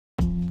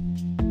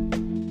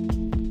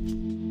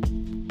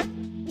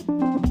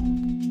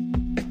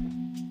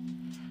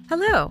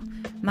Hello,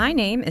 my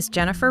name is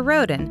Jennifer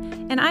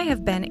Roden, and I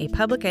have been a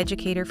public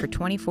educator for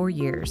 24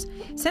 years.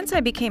 Since I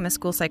became a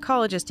school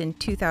psychologist in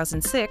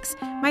 2006,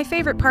 my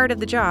favorite part of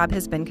the job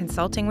has been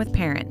consulting with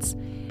parents.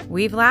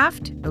 We've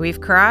laughed,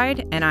 we've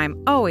cried, and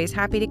I'm always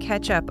happy to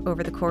catch up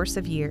over the course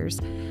of years.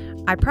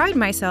 I pride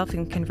myself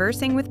in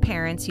conversing with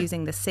parents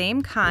using the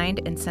same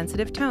kind and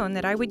sensitive tone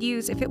that I would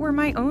use if it were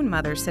my own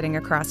mother sitting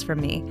across from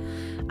me.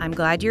 I'm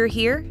glad you're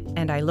here,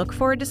 and I look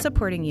forward to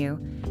supporting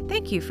you.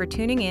 Thank you for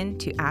tuning in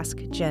to Ask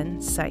Jen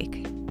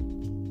Psych.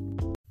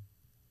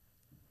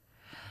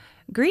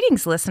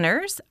 Greetings,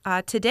 listeners.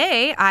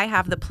 Today, I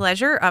have the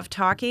pleasure of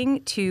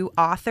talking to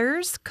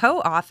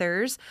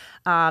co-authors,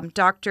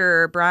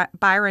 Dr.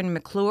 Byron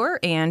McClure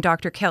and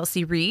Dr.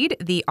 Kelsie Reed,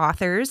 the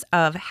authors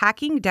of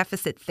Hacking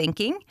Deficit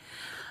Thinking,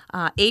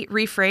 8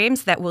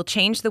 reframes that will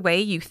change the way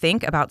you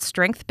think about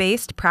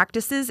strength-based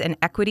practices and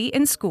equity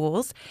in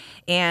schools.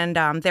 And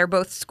they're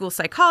both school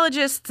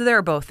psychologists.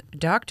 They're both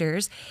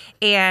doctors.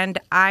 And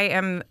I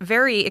am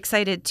very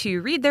excited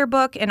to read their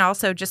book and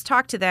also just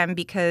talk to them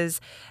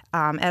because,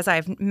 as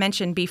I've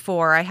mentioned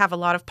before, I have a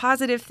lot of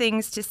positive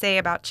things to say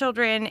about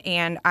children,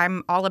 and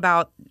I'm all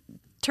about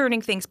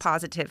turning things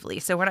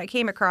positively. So when I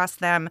came across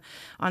them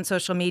on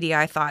social media,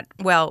 I thought,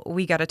 well,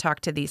 we got to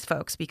talk to these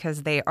folks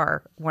because they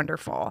are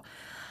wonderful.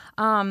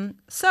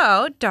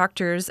 So,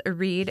 Doctors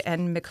Reed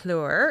and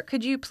McClure,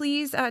 could you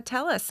please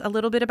tell us a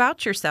little bit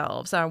about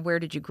yourselves? Where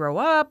did you grow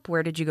up?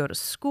 Where did you go to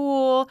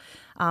school?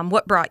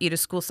 What brought you to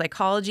school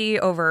psychology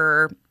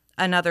over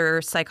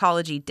another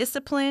psychology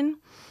discipline?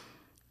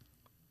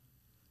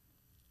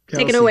 Kelsie,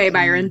 take it away,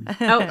 Byron.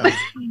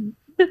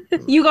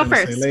 You go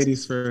first.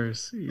 Ladies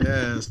first.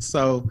 Yes.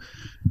 So,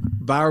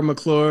 Byron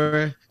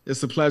McClure,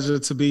 it's a pleasure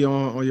to be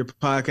on your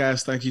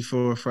podcast. Thank you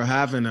for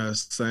having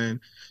us. And,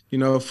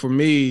 for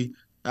me,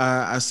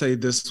 I say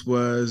this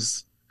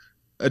was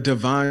a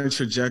divine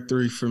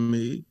trajectory for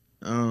me.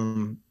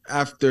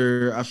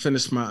 After I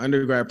finished my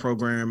undergrad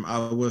program,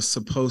 I was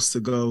supposed to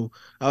go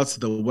out to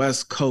the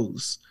West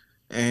Coast,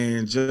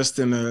 and just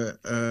in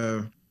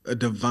a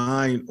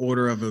divine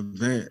order of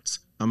events,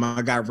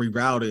 I got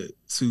rerouted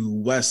to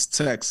West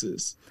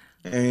Texas.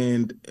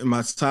 And in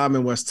my time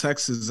in West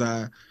Texas,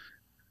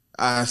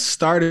 I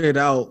started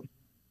out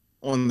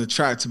on the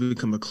track to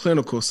become a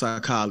clinical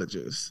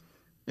psychologist.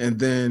 And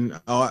then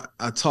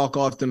I talk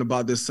often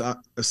about this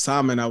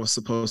assignment I was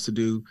supposed to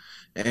do,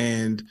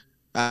 and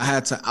I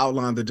had to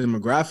outline the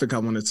demographic I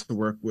wanted to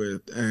work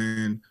with.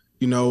 And,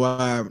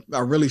 I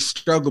really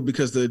struggled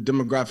because the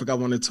demographic I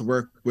wanted to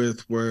work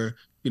with were,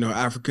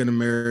 African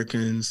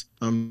Americans,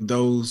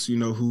 those,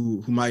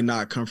 who might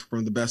not come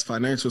from the best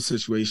financial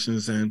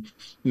situations. And,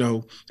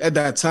 at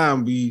that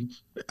time, we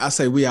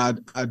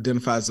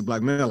identify as a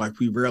Black male, like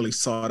we rarely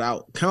sought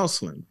out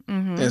counseling.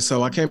 Mm-hmm. And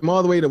so I came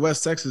all the way to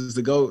West Texas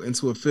to go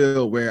into a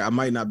field where I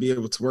might not be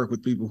able to work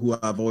with people who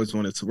I've always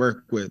wanted to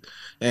work with.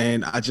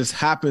 And I just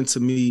happened to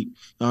meet,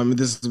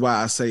 this is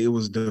why I say it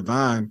was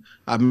divine.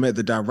 I met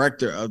the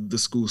director of the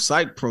school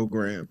psych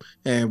program,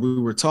 and we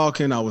were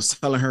talking. I was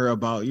telling her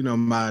about,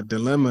 my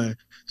dilemma.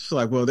 She's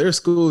like, well, there's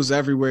schools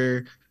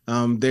everywhere.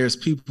 There's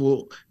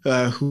people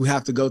who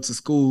have to go to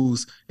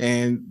schools.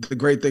 And the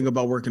great thing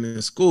about working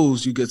in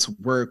schools, you get to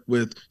work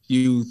with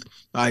youth,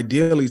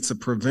 ideally to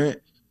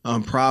prevent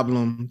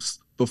problems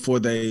before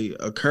they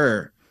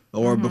occur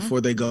or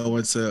before they go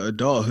into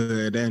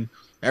adulthood. And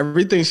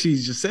everything she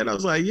just said, I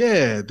was like,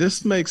 yeah,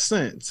 this makes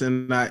sense.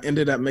 And I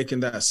ended up making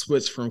that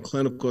switch from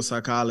clinical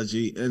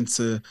psychology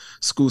into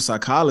school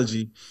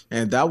psychology.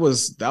 And that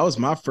was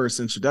my first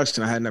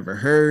introduction. I had never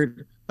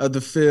heard of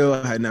the field.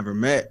 I had never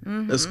met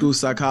a school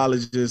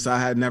psychologist. I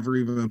had never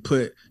even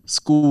put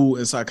school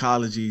and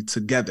psychology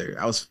together.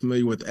 I was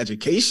familiar with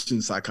education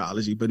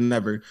psychology, but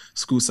never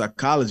school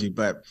psychology.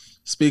 But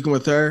speaking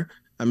with her,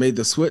 I made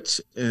the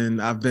switch,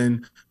 and I've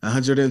been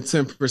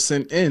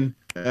 110% in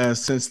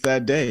since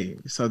that day.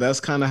 So that's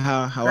kind of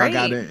how I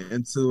got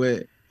into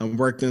it. I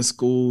worked in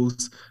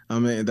schools.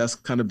 And that's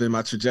kind of been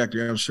my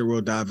trajectory. I'm sure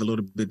we'll dive a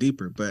little bit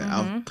deeper, but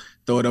I'll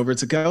throw it over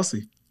to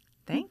Kelsie.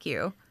 Thank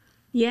you.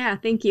 Yeah,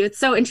 thank you. It's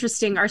so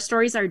interesting. Our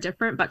stories are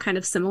different, but kind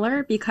of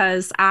similar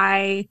because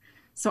I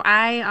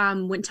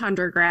went to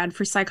undergrad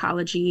for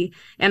psychology,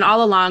 and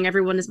all along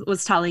everyone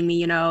was telling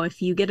me,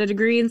 if you get a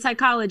degree in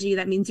psychology,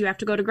 that means you have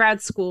to go to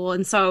grad school.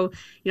 And so,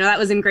 that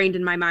was ingrained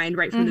in my mind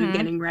right from the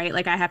beginning, right?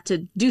 Like I have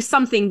to do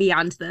something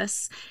beyond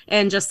this.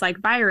 And just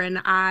like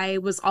Byron, I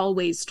was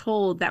always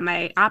told that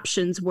my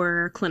options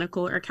were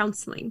clinical or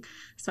counseling.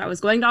 So I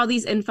was going to all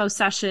these info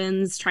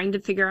sessions, trying to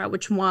figure out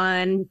which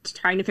one,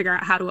 trying to figure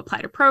out how to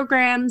apply to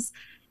programs.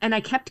 And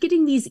I kept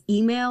getting these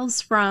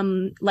emails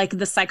from like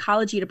the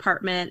psychology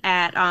department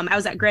at, I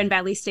was at Grand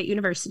Valley State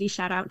University,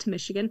 shout out to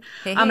Michigan.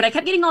 Hey. But I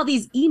kept getting all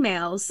these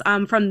emails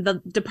from the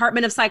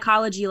Department of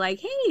Psychology, like,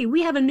 hey,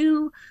 we have a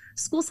new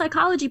school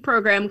psychology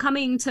program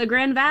coming to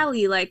Grand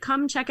Valley, like,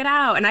 come check it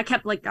out. And I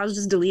kept I was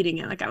just deleting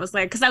it. Like I was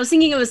like, because I was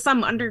thinking it was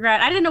some undergrad.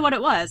 I didn't know what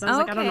it was. I was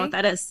like, I don't know what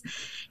that is.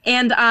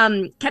 And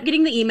kept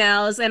getting the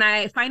emails, and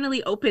I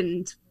finally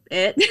opened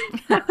it.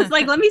 I was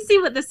like, let me see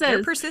what this You're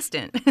is.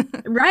 persistent.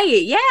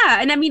 Right. Yeah.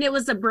 And I mean, it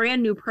was a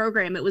brand new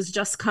program. It was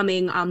just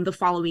coming the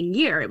following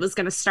year. It was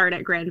going to start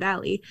at Grand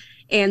Valley.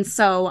 And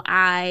so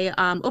I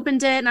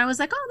opened it and I was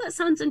like, oh, that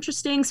sounds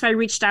interesting. So I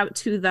reached out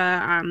to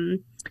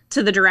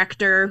the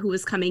director who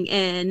was coming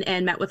in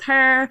and met with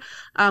her.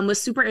 Was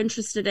super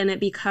interested in it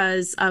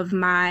because of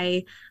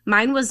mine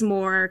was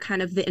more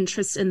kind of the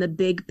interest in the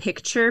big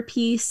picture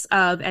piece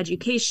of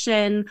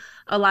education,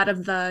 a lot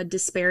of the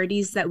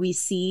disparities that we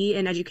see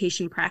in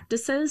education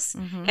practices.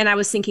 Mm-hmm. And I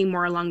was thinking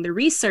more along the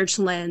research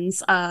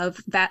lens of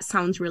that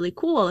sounds really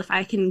cool. If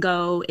I can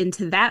go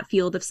into that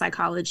field of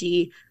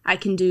psychology, I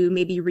can do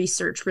maybe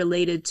research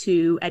related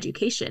to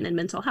education and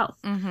mental health.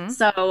 Mm-hmm.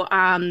 So,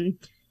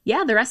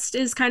 yeah, the rest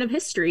is kind of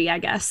history, I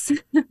guess,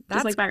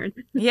 just like Byron.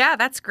 Yeah,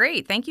 that's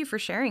great. Thank you for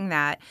sharing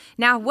that.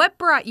 Now, what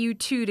brought you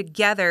two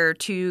together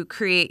to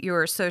create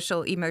your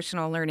social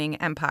emotional learning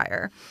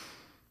empire?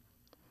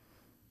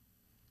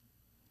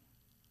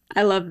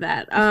 I love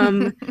that.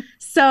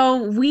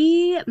 So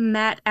we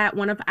met at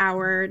one of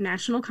our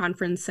national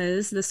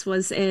conferences. This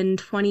was in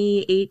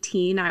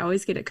 2018. I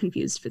always get it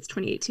confused if it's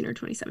 2018 or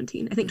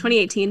 2017. I think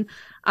 2018.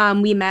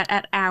 We met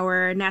at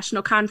our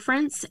national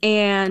conference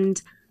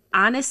and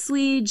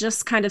honestly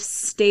just kind of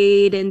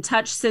stayed in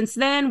touch since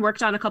then,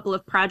 worked on a couple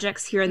of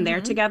projects here and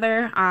there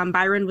together.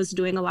 Byron was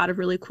doing a lot of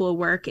really cool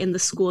work in the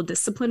school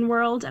discipline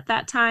world at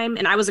that time.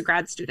 And I was a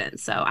grad student,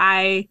 so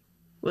I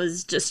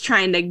was just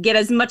trying to get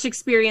as much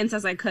experience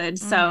as I could.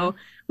 So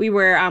we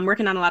were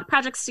working on a lot of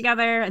projects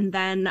together. And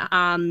then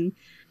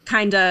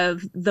kind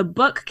of the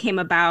book came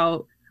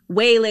about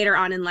way later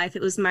on in life.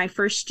 It was my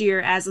first year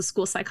as a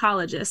school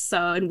psychologist.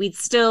 So, and we'd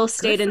still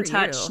stayed in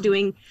touch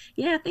doing,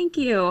 thank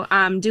you.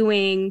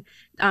 Doing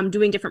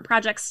different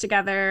projects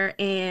together.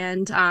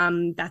 And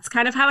that's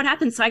kind of how it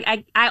happened. So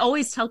I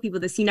always tell people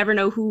this, you never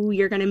know who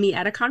you're going to meet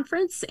at a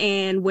conference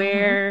and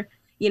where,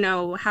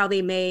 how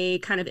they may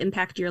kind of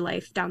impact your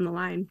life down the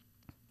line.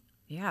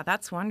 Yeah,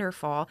 that's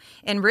wonderful.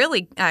 And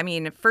really, I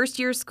mean, first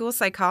year school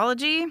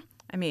psychology,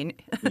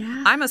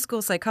 I'm a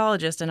school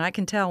psychologist and I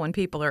can tell when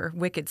people are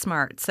wicked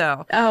smart.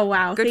 So, oh,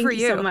 wow. Good for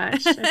you so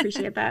much. I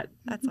appreciate that.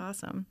 That's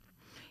awesome.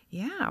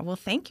 Yeah. Well,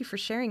 thank you for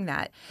sharing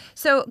that.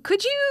 So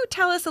could you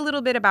tell us a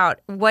little bit about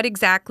what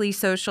exactly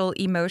social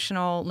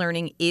emotional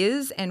learning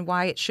is and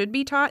why it should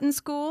be taught in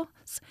schools?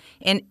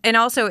 And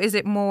also, is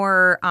it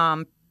more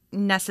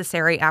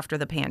necessary after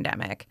the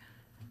pandemic?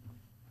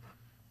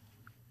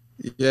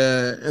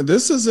 Yeah. And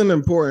this is an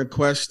important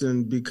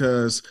question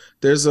because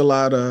there's a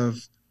lot of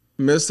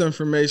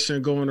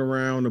misinformation going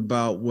around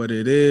about what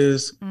it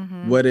is,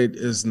 what it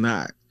is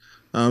not.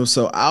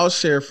 So I'll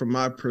share from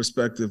my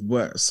perspective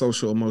what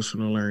social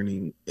emotional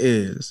learning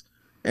is.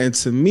 And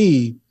to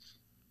me,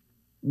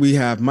 we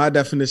have my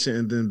definition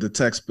and then the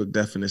textbook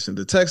definition.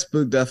 The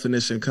textbook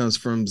definition comes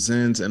from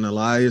Zins and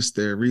Elias.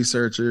 They're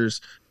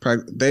researchers.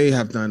 They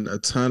have done a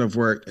ton of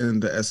work in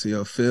the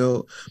SEL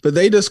field, but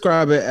they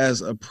describe it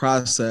as a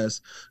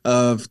process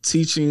of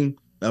teaching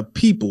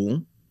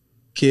people,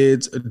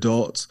 kids,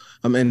 adults,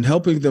 and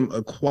helping them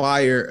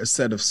acquire a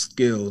set of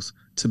skills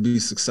to be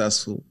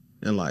successful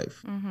in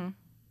life.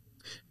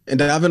 And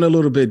diving a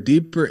little bit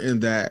deeper in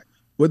that,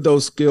 what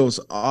those skills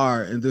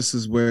are, and this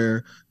is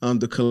where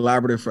the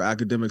Collaborative for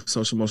Academic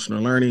Social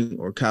Emotional Learning,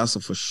 or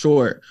CASEL for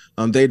short,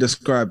 they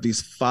describe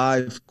these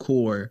 5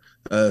 core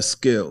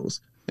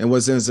skills. And what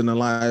Zins and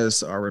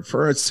Elias are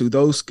referred to,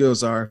 those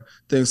skills are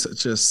things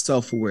such as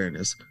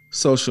self-awareness,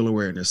 social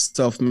awareness,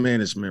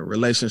 self-management,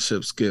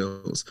 relationship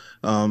skills,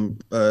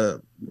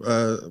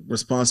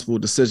 responsible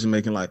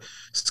decision-making, like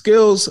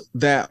skills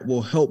that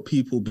will help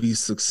people be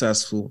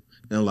successful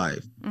in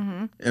life.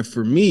 And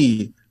for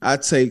me, I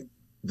take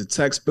the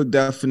textbook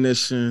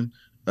definition,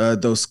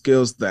 those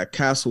skills that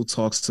CASEL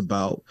talks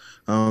about,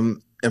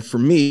 and for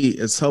me,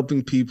 it's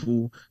helping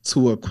people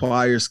to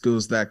acquire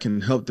skills that can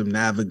help them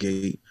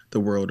navigate the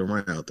world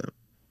around them.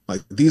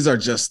 Like, these are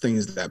just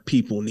things that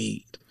people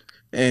need.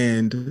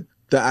 And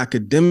the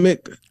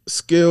academic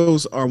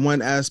skills are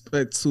one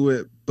aspect to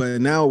it,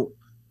 but now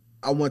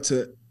I want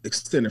to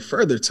extend it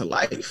further to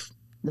life,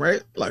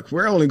 right? Like,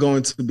 we're only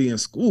going to be in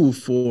school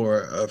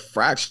for a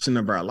fraction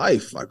of our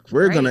life. Like,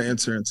 we're going to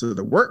enter into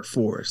the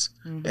workforce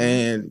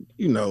and,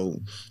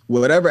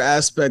 whatever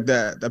aspect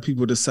that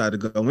people decide to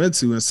go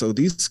into. And so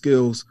these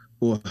skills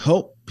will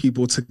help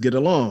people to get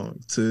along,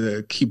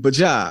 to keep a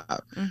job,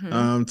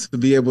 to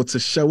be able to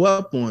show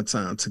up on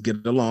time, to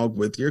get along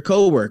with your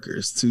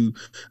coworkers, to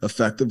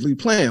effectively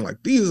plan.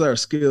 Like, these are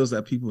skills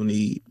that people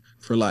need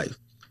for life.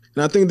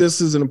 And I think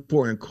this is an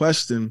important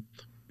question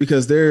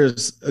because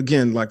there's,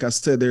 again, like I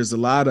said, there's a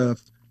lot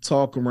of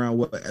talk around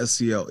what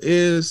SEL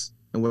is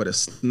and what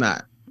it's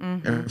not.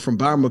 And from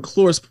Byron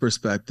McClure's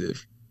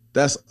perspective,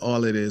 that's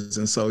all it is.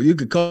 And so you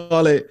could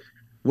call it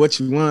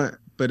what you want,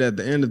 but at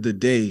the end of the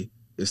day,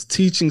 it's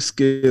teaching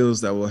skills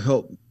that will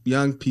help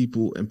young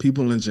people and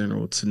people in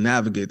general to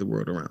navigate the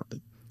world around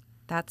them.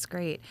 That's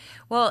great.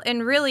 Well,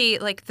 and really,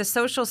 like, the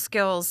social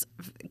skills,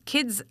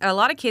 a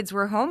lot of kids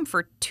were home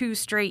for 2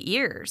 straight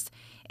years.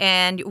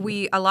 And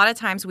a lot of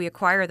times we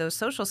acquire those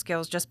social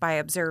skills just by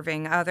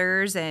observing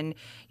others and,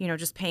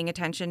 just paying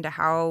attention to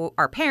how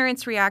our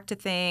parents react to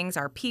things,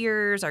 our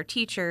peers, our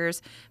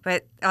teachers.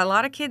 But a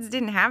lot of kids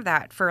didn't have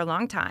that for a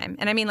long time.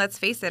 And I mean, let's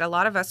face it, a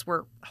lot of us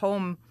were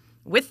home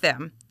with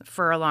them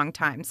for a long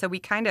time. So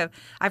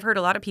I've heard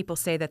a lot of people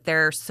say that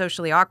they're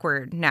socially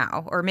awkward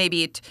now, or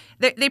maybe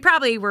they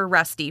probably were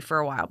rusty for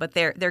a while, but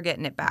they're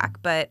getting it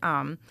back. But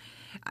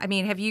I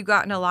mean, have you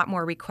gotten a lot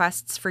more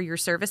requests for your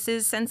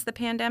services since the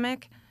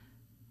pandemic?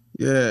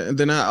 Yeah, and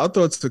then I'll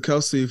throw it to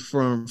Kelsie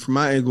from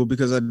my angle,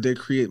 because I did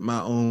create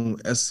my own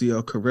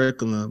SEL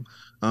curriculum.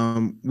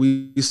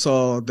 We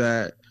saw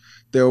that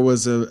there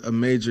was a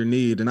major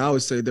need, and I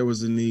would say there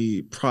was a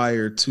need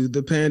prior to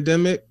the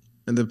pandemic.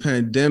 And the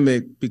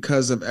pandemic,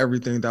 because of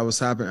everything that was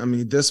happening, I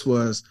mean, this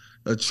was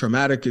a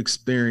traumatic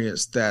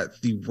experience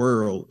that the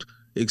world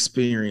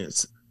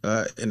experienced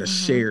in a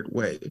shared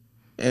way.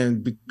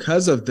 And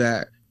because of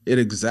that, it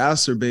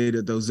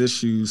exacerbated those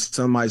issues.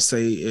 Some might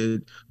say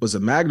it was a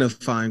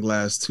magnifying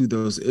glass to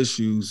those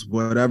issues.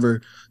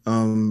 Whatever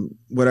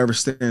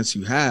stance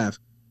you have,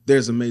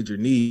 there's a major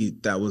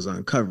need that was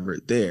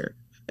uncovered there.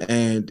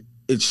 And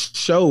it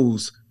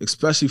shows,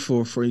 especially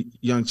for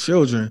young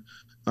children,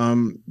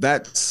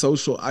 that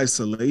social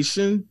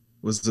isolation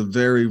was a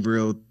very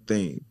real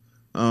thing.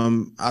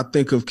 I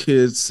think of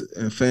kids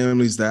and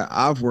families that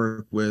I've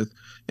worked with,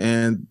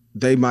 and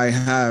they might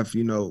have,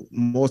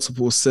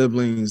 multiple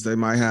siblings. They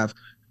might have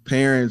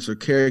parents or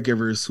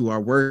caregivers who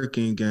are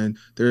working and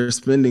they're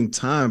spending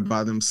time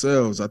by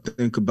themselves. I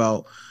think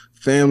about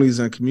families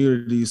and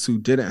communities who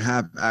didn't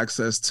have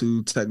access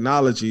to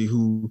technology,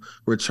 who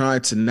were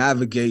trying to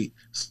navigate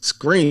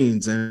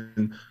screens.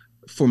 And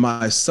for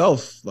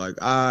myself, like,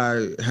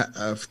 I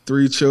have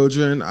 3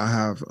 children, I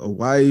have a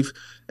wife,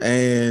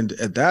 and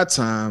at that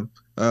time,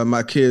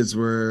 my kids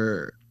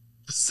were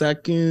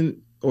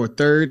second or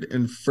third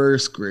and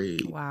first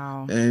grade.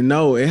 Wow. And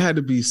no, it had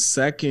to be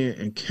second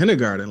and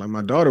kindergarten. Like,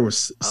 my daughter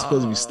was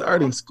supposed to be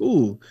starting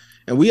school.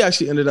 And we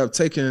actually ended up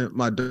taking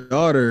my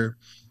daughter.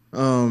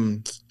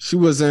 She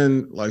was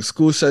in, like,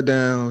 school shut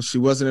down. She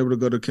wasn't able to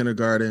go to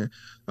kindergarten.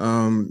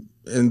 And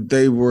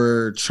they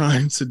were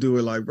trying to do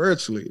it, like,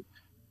 virtually.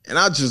 And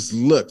I just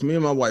looked, me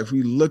and my wife,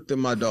 we looked at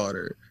my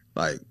daughter,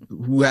 like,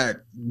 who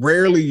had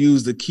rarely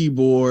used the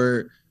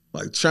keyboard,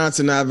 like, trying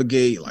to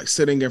navigate, like,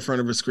 sitting in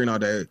front of a screen all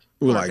day.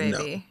 We were like,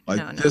 baby.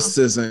 No, this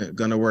isn't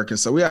going to work. And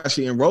so we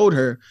actually enrolled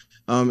her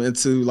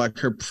into, like,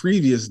 her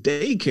previous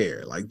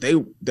daycare. Like,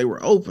 they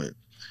were open.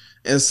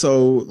 And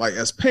so, like,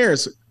 as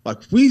parents, like,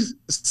 we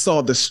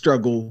saw the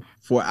struggle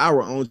for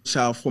our own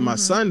child, for my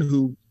son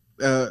who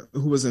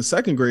was in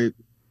second grade.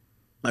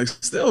 Like,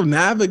 still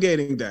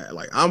navigating that.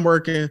 Like, I'm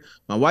working,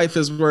 my wife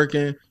is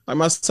working. Like,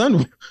 my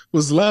son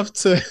was left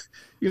to,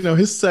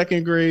 his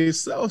second grade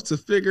self to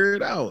figure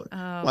it out.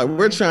 Like,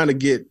 we're trying to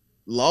get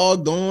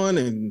logged on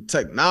and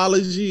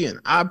technology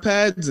and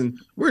iPads, and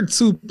we're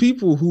 2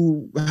 people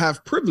who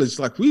have privilege.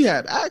 Like, we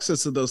had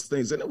access to those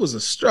things, and it was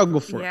a struggle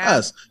for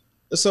us.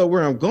 So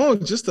where I'm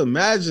going, just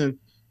imagine,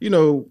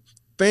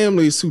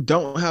 families who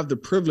don't have the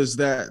privilege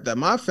that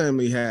my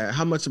family had,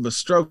 how much of a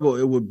struggle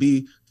it would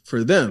be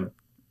for them.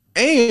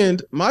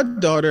 And my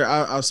daughter,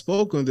 I've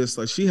spoken on this,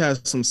 like, she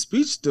has some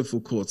speech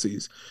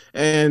difficulties,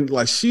 and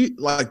like,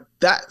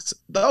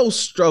 those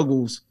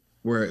struggles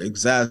were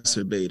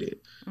exacerbated.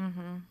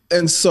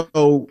 And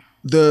so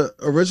the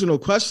original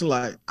question,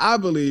 like, I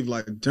believe,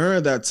 like,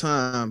 during that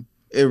time,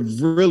 it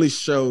really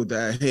showed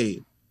that, hey,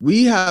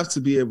 we have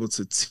to be able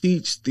to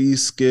teach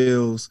these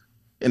skills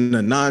in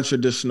a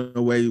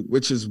non-traditional way,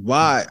 which is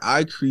why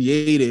I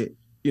created,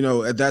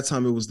 at that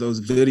time, it was those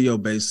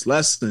video-based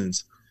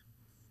lessons.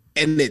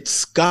 And it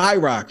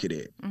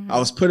skyrocketed. I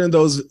was putting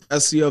those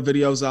SEO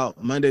videos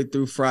out Monday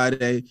through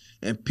Friday,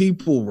 and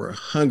people were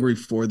hungry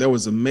for it. There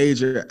was a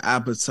major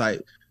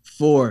appetite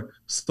for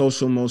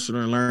social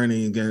emotional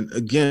learning. And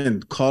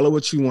again, call it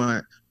what you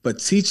want, but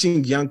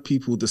teaching young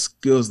people the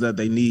skills that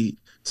they need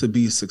to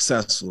be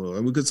successful.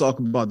 And we could talk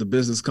about the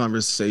business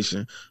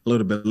conversation a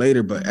little bit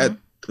later, but at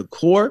the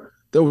core,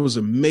 there was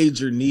a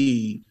major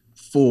need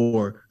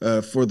for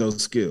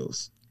those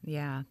skills.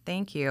 Yeah,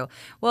 thank you.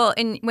 Well,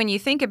 and when you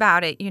think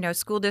about it,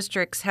 school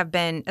districts have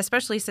been,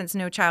 especially since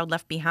No Child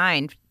Left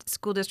Behind,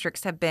 school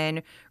districts have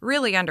been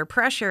really under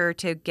pressure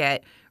to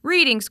get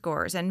reading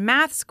scores and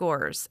math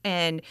scores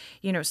and,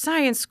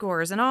 science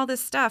scores and all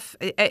this stuff.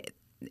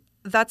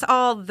 That's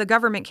all the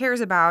government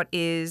cares about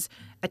is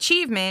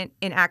achievement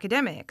in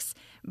academics.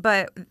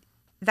 But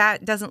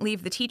that doesn't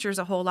leave the teachers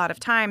a whole lot of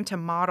time to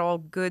model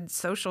good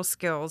social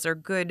skills or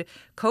good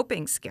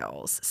coping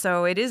skills.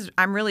 So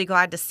I'm really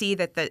glad to see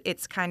that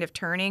it's kind of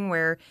turning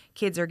where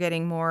kids are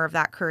getting more of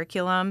that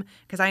curriculum,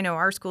 because I know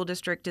our school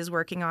district is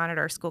working on it.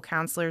 Our school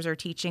counselors are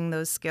teaching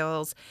those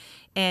skills,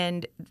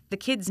 and the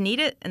kids need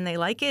it and they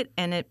like it,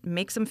 and it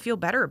makes them feel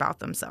better about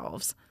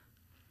themselves.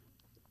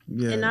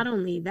 And Yeah. not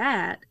only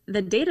that,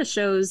 the data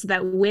shows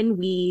that when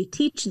we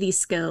teach these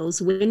skills,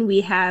 when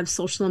we have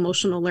social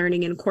emotional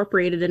learning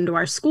incorporated into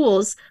our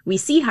schools, we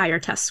see higher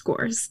test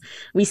scores.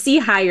 We see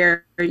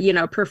higher,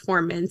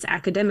 performance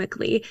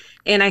academically.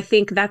 And I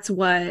think that's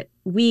what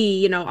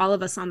we, all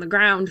of us on the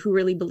ground who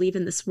really believe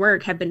in this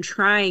work have been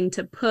trying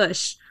to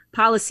push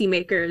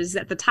policymakers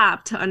at the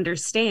top to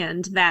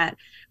understand that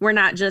we're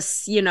not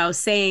just,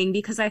 saying,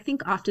 because I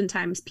think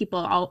oftentimes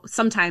people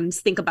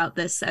sometimes think about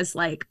this as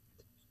like,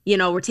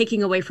 we're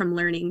taking away from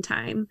learning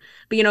time,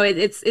 but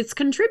it's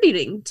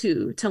contributing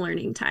to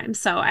learning time.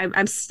 So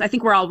I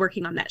think we're all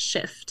working on that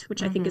shift,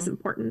 which I think is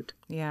important.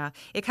 Yeah,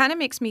 it kind of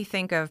makes me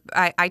think of,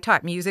 I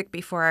taught music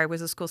before I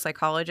was a school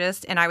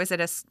psychologist, and I was at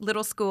a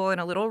little school in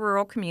a little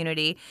rural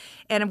community,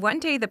 and one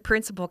day the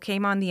principal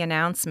came on the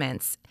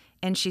announcements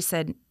and she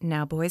said,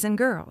 "Now, boys and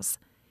girls,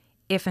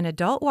 if an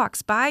adult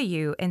walks by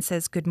you and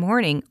says good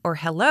morning or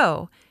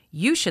hello,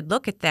 you should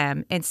look at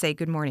them and say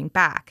good morning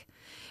back."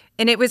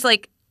 And it was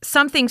like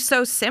something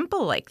so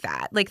simple like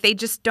that. Like they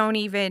just don't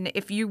even,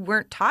 if you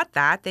weren't taught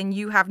that, then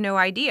you have no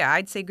idea.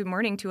 I'd say good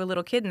morning to a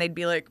little kid and they'd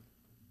be like,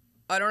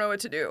 I don't know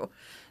what to do.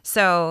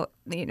 So,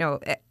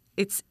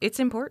 it's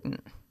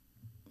important.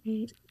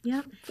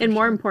 Yeah. And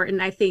more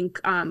important, I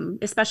think,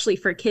 especially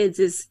for kids,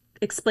 is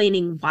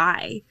explaining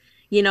why.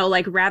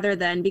 Like rather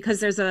than, because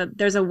there's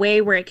a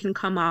way where it can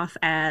come off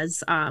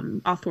as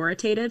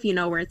authoritative,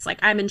 where it's like,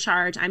 I'm in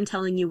charge, I'm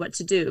telling you what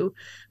to do,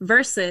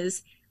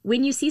 versus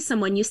when you see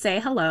someone, you say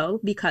hello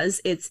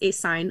because it's a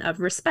sign of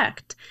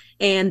respect.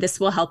 And this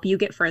will help you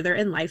get further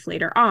in life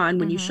later on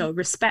when you show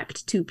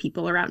respect to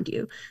people around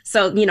you.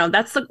 So,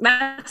 that's at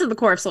the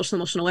core of social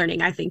emotional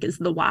learning, I think, is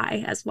the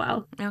why as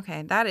well.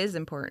 Okay, that is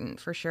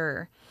important for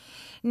sure.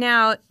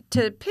 Now,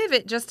 to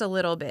pivot just a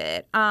little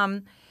bit,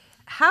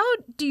 how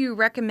do you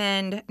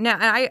recommend? Now,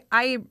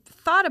 I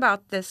thought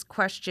about this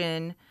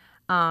question.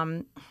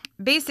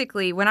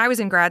 Basically, when I was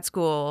in grad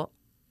school,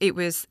 it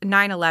was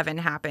 9/11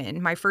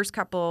 happened. My first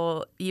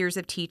couple years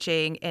of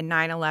teaching, and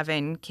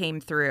 9/11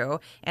 came through,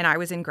 and I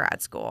was in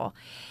grad school.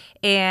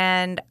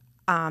 And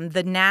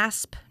the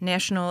NASP,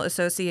 National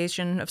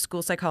Association of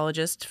School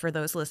Psychologists, for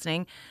those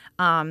listening,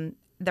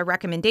 the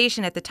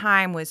recommendation at the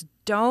time was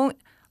don't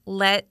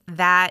let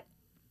that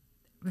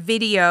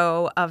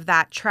video of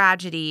that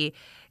tragedy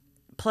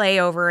play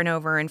over and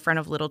over in front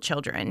of little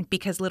children,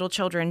 because little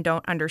children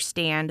don't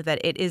understand that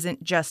it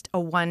isn't just a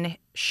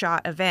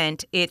one-shot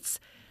event.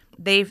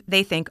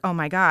 They think, oh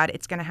my God,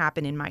 it's going to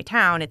happen in my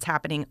town. It's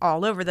happening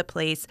all over the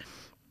place.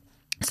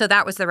 So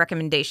that was the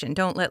recommendation.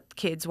 Don't let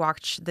kids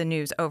watch the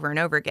news over and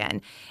over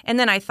again. And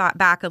then I thought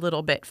back a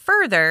little bit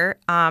further.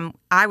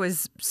 I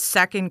was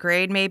second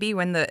grade maybe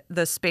when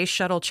the Space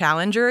Shuttle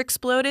Challenger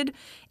exploded,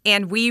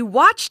 and we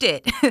watched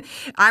it.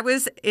 I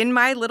was in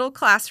my little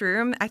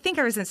classroom. I think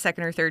I was in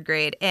second or third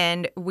grade,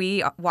 and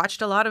we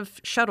watched a lot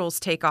of shuttles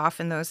take off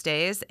in those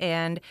days,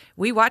 and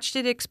we watched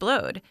it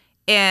explode.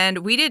 And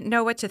we didn't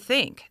know what to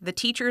think. The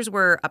teachers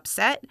were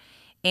upset,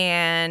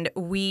 and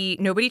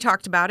nobody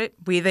talked about it.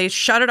 They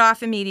shut it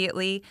off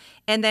immediately.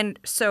 And then,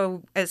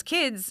 so as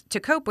kids, to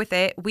cope with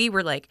it, we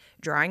were like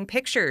drawing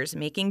pictures,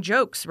 making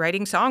jokes,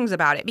 writing songs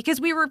about it, because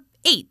we were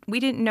 8.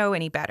 We didn't know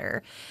any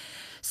better.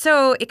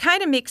 So it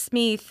kind of makes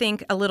me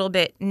think a little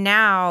bit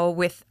now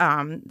with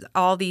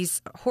all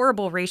these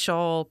horrible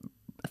racial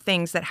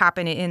things that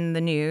happen in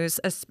the news.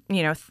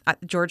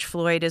 George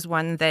Floyd is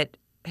one that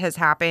has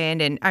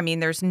happened. And I mean,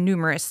 there's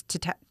numerous,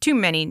 too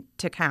many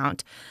to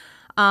count.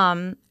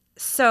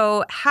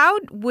 So how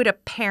would a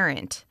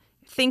parent,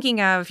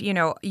 thinking of,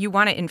 you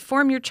want to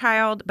inform your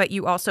child, but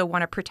you also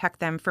want to protect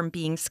them from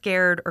being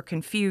scared or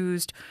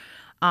confused,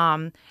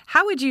 how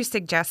would you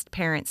suggest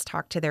parents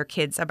talk to their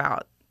kids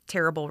about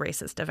terrible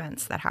racist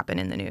events that happen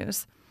in the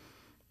news?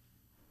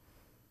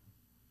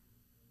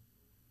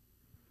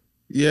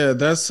 Yeah,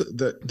 this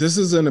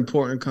is an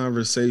important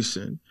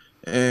conversation.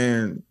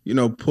 And,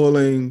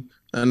 pulling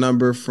a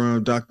number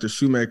from Dr.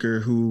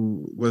 Shoemaker,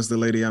 who was the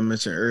lady I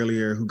mentioned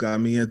earlier, who got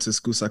me into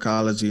school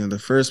psychology in the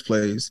first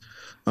place.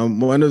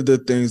 One of the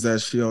things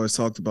that she always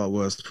talked about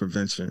was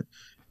prevention.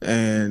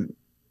 And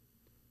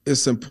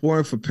it's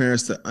important for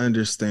parents to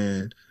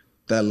understand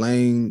that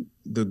laying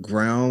the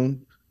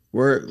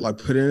groundwork, like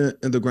putting it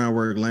in the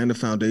groundwork, laying the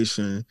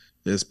foundation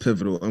is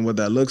pivotal. And what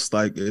that looks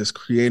like is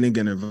creating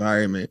an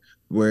environment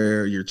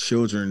where your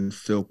children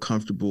feel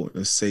comfortable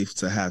and safe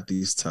to have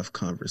these tough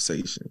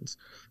conversations.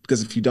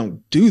 Because if you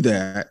don't do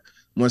that,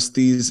 once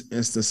these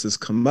instances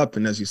come up,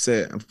 and as you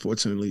said,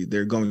 unfortunately,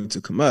 they're going to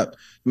come up,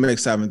 it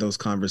makes having those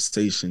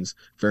conversations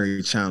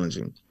very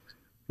challenging.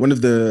 One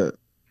of the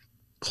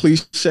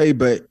cliche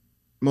but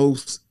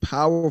most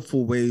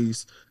powerful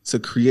ways to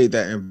create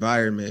that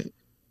environment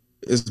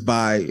is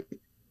by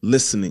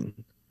listening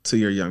to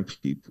your young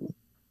people,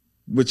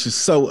 which is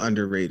so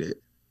underrated.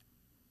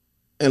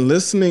 And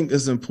listening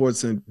is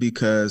important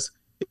because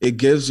it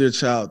gives your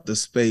child the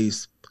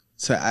space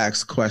to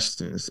ask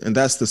questions. And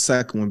that's the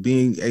second one,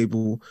 being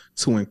able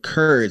to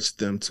encourage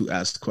them to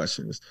ask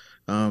questions.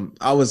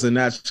 I was a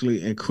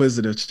naturally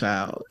inquisitive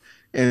child.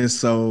 And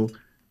so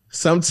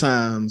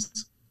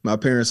sometimes my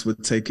parents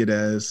would take it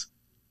as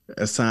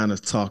a sign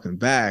of talking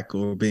back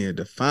or being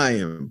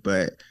defiant,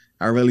 but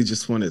I really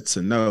just wanted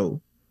to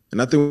know.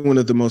 And I think one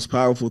of the most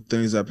powerful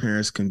things that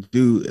parents can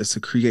do is to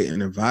create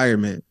an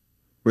environment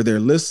where they're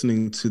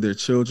listening to their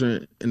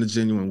children in a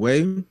genuine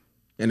way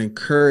and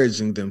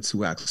encouraging them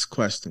to ask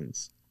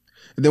questions.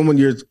 And then when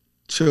your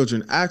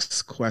children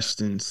ask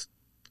questions,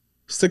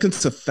 sticking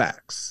to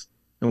facts.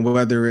 And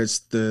whether it's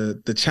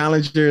the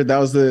Challenger, that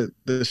was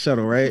the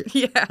shuttle, right?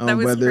 Yeah, that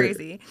was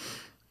crazy.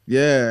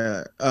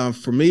 Yeah.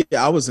 For me,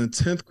 I was in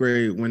 10th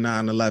grade when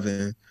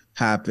 9/11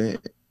 happened.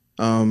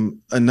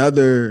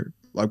 Another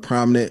like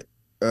prominent,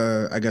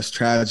 I guess,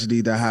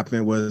 tragedy that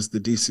happened was the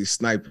DC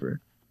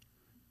sniper.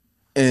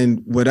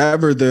 And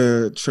whatever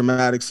the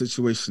traumatic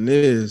situation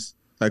is,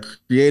 like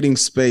creating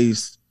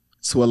space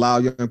to allow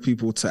young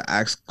people to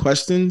ask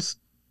questions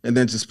and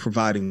then just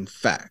providing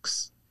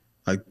facts.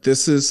 Like,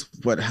 this is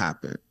what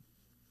happened.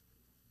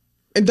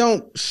 And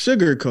don't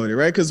sugarcoat it,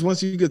 right? Because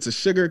once you get to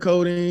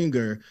sugarcoating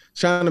or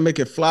trying to make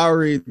it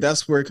flowery,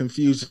 that's where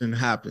confusion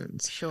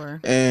happens. Sure.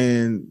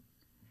 And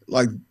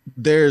like,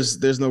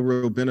 there's no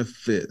real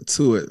benefit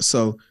to it.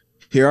 So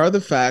here are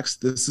the facts.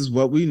 This is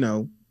what we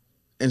know,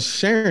 and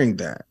sharing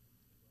that,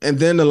 and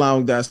then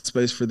allowing that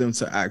space for them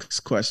to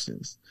ask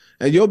questions.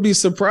 And you'll be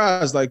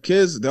surprised. Like,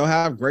 kids, they'll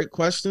have great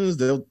questions.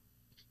 They'll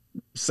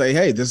say,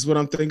 "Hey, this is what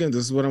I'm thinking.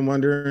 This is what I'm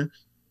wondering,"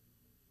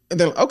 and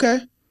then okay.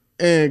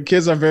 And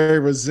kids are very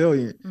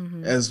resilient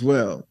as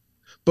well.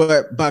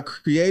 But by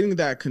creating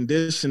that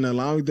condition,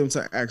 allowing them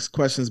to ask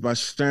questions by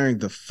sharing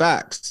the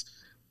facts,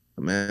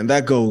 man,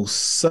 that goes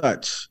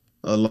such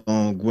a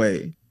long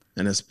way.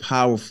 And it's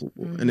powerful.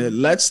 And it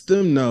lets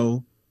them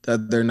know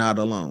that they're not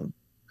alone.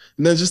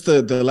 And then just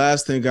the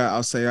last thing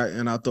I'll say,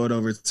 and I'll throw it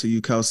over to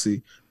you,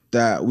 Kelsie,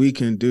 that we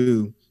can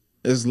do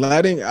is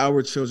letting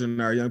our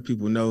children, our young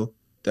people know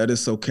that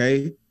it's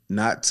okay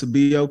not to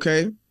be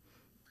okay.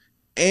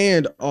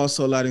 And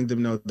also letting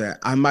them know that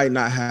I might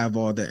not have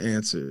all the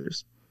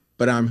answers,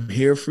 but I'm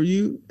here for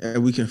you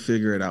and we can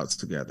figure it out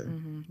together.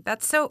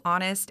 That's so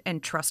honest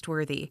and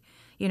trustworthy.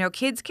 You know,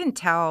 kids can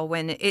tell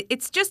when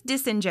it's just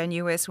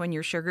disingenuous when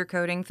you're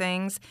sugarcoating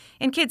things,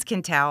 and kids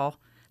can tell.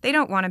 They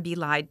don't want to be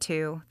lied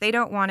to. They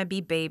don't want to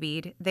be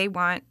babied. They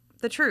want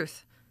the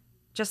truth,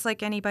 just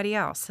like anybody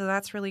else. So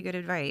that's really good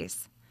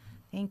advice.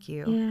 Thank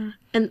you. Yeah.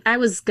 And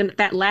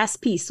that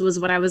last piece was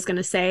what I was going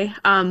to say,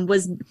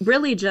 was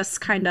really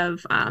just kind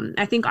of,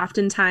 I think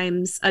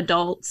oftentimes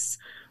adults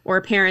or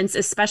parents,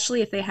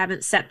 especially if they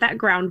haven't set that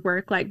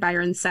groundwork, like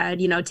Byron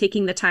said, you know,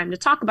 taking the time to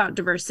talk about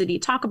diversity,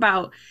 talk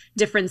about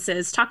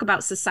differences, talk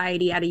about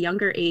society at a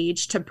younger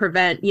age to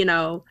prevent, you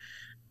know,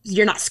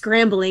 you're not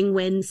scrambling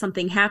when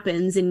something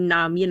happens.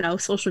 And, you know,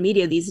 social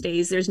media these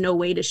days, there's no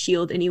way to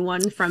shield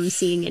anyone from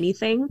seeing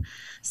anything.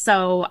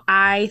 So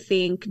I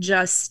think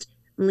just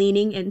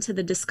leaning into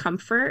the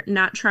discomfort,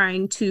 not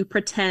trying to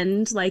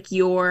pretend like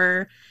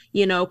you're,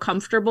 you know,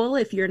 comfortable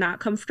if you're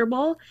not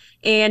comfortable,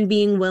 and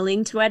being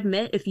willing to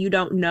admit if you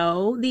don't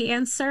know the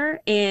answer.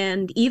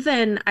 And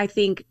even, I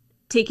think,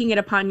 taking it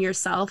upon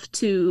yourself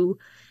to,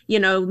 you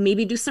know,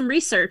 maybe do some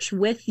research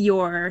with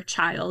your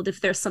child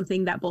if there's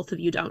something that both of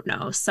you don't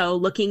know. So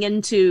looking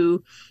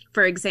into,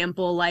 for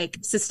example, like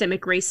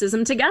systemic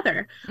racism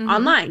together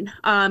online.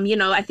 You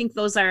know, I think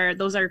those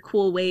are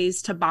cool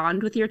ways to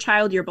bond with your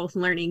child. You're both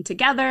learning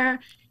together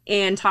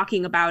and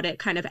talking about it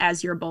kind of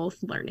as you're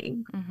both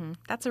learning.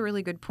 That's a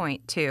really good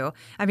point, too.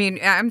 I mean,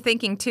 I'm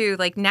thinking, too,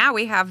 like now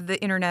we have the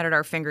internet at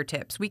our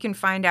fingertips. We can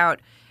find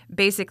out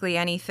basically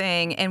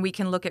anything and we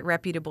can look at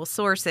reputable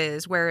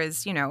sources,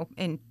 whereas, you know,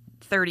 in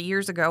 30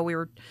 years ago, we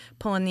were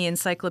pulling the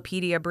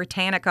Encyclopedia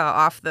Britannica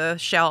off the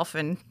shelf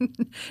and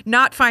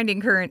not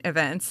finding current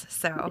events.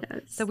 So,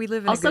 Yes. So we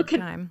live in a good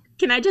time.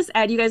 Can I just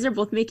add, you guys are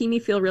both making me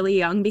feel really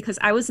young because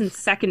I was in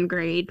second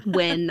grade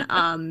when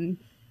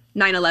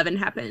 9/11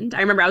 happened.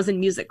 I remember I was in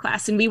music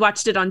class and we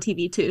watched it on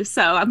TV too.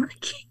 So I'm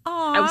like,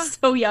 Aww. I was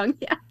so young.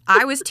 Yeah.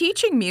 I was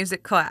teaching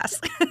music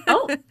class.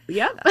 Oh,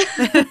 yeah.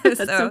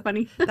 That's so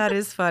funny. That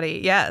is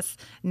funny. Yes.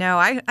 No,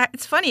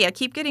 it's funny. I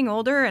keep getting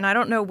older and I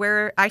don't know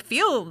where I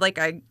feel like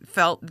I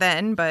felt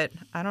then, but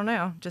I don't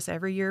know. Just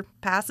every year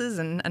passes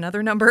and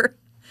another number.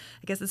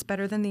 I guess it's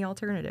better than the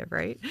alternative,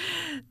 right?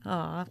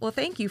 Well,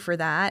 thank you for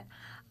that.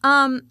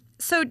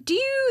 So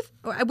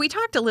we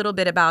talked a little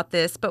bit about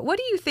this, but what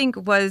do you think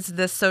was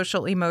the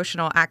social,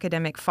 emotional,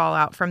 academic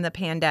fallout from the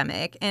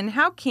pandemic? And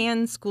how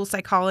can school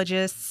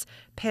psychologists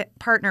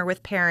partner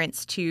with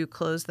parents to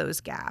close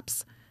those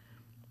gaps?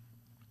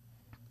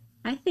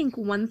 I think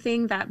one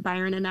thing that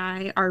Byron and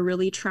I are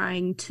really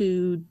trying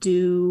to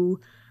do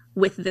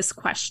with this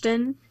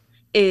question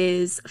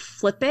is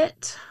flip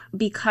it,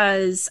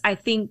 because I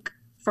think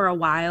for a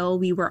while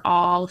we were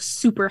all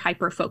super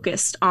hyper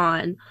focused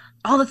on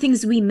all the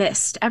things we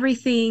missed,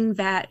 everything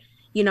that,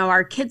 you know,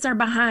 our kids are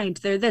behind,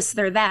 they're this,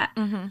 they're that.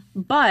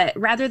 But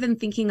rather than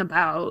thinking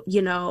about,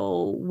 you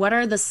know, what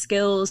are the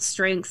skills,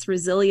 strengths,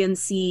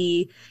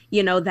 resiliency,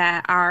 you know,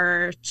 that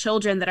our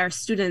children, that our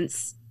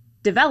students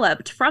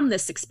developed from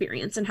this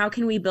experience, and how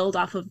can we build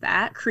off of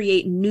that,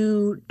 create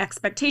new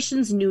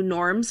expectations, new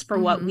norms for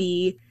what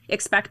we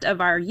expect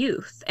of our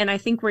youth. And I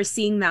think we're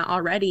seeing that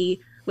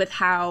already with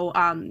how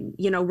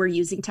we're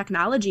using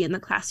technology in the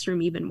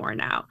classroom even more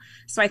now.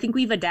 So I think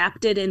we've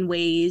adapted in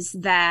ways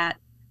that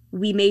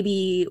we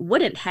maybe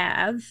wouldn't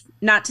have.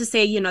 Not to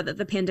say that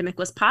the pandemic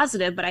was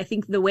positive, but I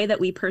think the way that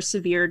we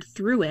persevered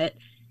through it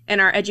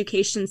and our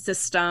education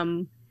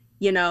system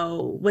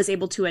was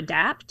able to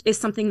adapt is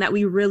something that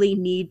we really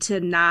need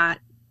to not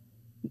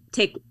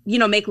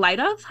make light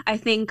of. I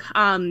think,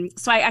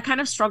 so I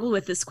kind of struggle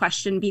with this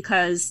question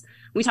because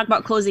we talk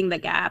about closing the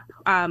gap.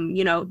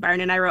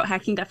 Byron and I wrote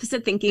Hacking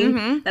Deficit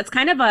Thinking. That's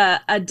kind of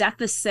a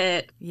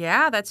deficit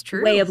that's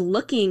true. way of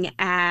looking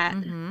at,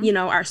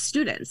 our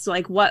students. So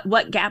like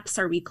what gaps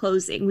are we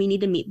closing? We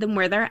need to meet them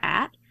where they're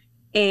at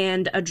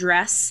and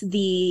address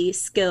the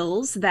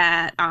skills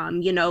that,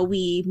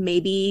 we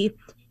maybe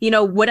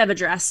would have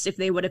addressed if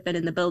they would have been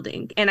in the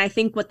building. And I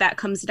think what that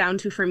comes down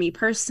to for me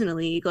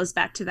personally goes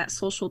back to that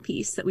social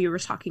piece that we were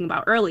talking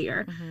about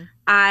earlier.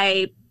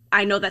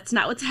 I know that's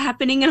not what's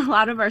happening in a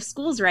lot of our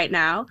schools right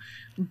now,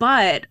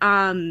 but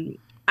I'm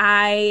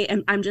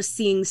just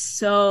seeing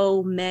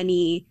so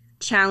many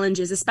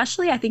challenges,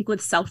 especially I think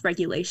with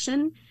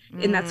self-regulation.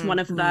 And that's one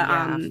of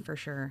the for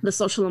sure, the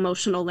social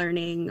emotional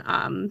learning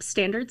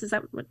standards. Is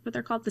that what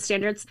they're called? The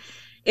standards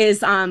is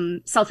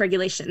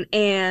self-regulation.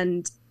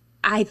 And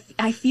I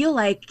feel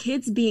like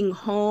kids being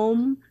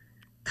home,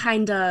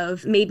 kind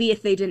of, maybe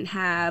if they didn't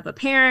have a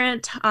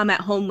parent at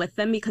home with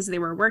them because they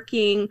were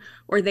working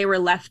or they were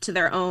left to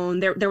their own,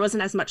 there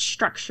wasn't as much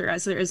structure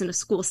as there is in a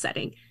school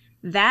setting.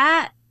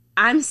 That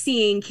I'm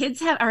seeing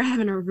kids are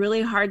having a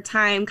really hard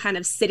time kind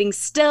of sitting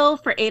still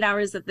for 8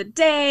 hours of the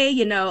day,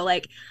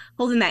 like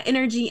holding that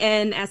energy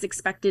in as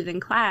expected in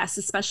class,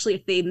 especially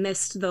if they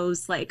missed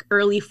those like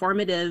early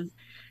formative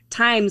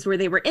times where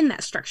they were in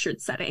that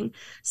structured setting.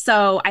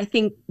 So I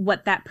think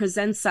what that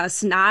presents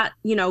us, not,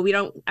 I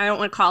don't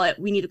want to call it,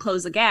 we need to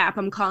close a gap.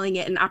 I'm calling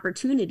it an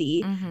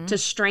opportunity to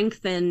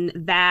strengthen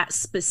that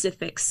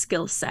specific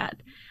skill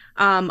set,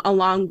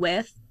 along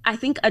with, I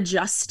think,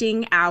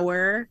 adjusting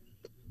our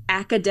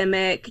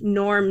academic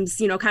norms,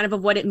 kind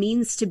of what it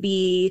means to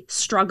be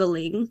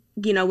struggling,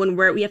 when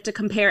we have to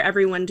compare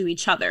everyone to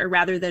each other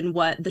rather than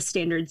what the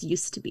standards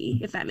used to be,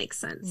 if that makes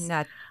sense.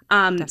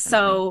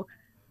 So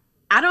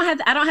I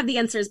don't have the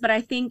answers, but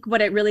I think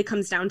what it really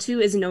comes down to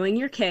is knowing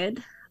your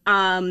kid.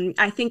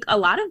 I think a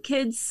lot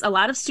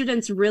of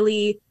students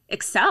really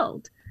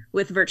excelled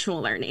with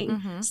virtual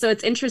learning. So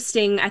it's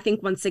interesting, I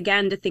think, once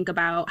again, to think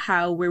about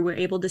how we were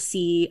able to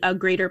see a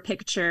greater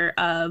picture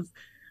of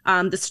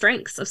the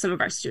strengths of some of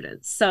our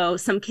students. So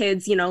some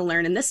kids,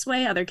 learn in this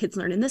way, other kids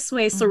learn in this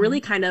way. So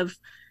really kind of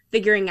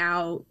figuring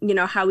out,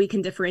 how we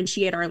can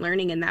differentiate our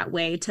learning in that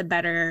way to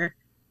better,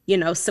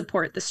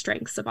 support the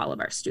strengths of all of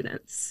our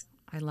students.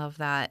 I love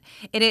that.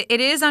 It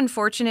is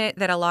unfortunate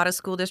that a lot of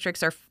school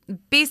districts are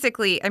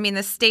basically,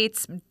 the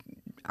states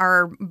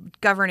are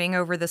governing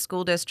over the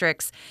school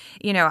districts.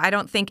 I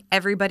don't think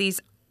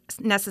everybody's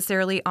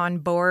necessarily on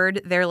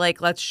board. They're like,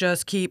 let's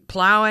just keep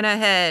plowing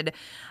ahead.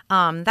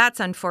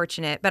 That's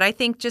unfortunate. But I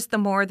think just the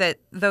more that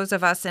those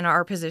of us in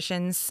our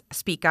positions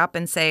speak up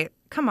and say,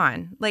 come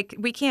on, like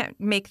we can't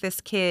make this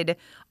kid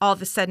all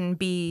of a sudden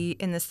be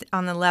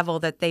on the level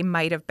that they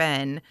might have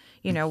been.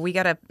 We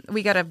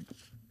gotta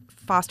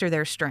foster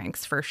their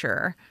strengths for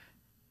sure.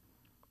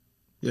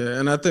 Yeah,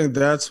 and I think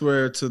that's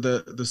where, to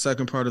the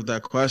second part of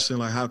that question,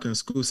 like how can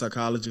school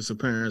psychologists or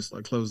parents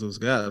like close those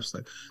gaps?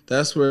 Like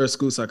that's where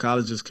school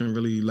psychologists can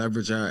really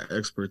leverage our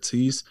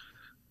expertise.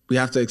 We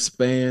have to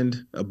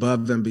expand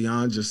above and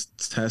beyond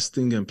just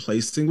testing and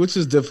placing, which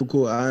is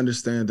difficult. I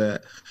understand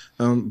that,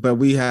 but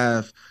we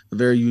have a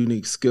very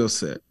unique skill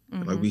set.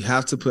 Like we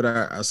have to put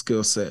our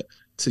skill set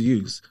to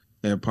use.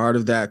 And part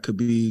of that could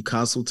be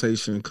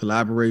consultation,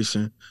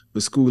 collaboration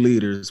with school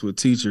leaders, with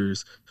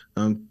teachers,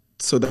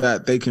 so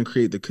that they can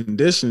create the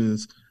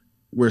conditions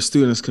where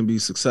students can be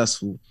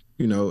successful,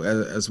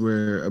 as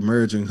we're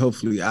emerging,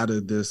 hopefully, out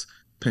of this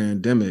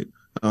pandemic.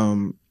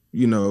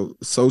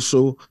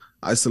 Social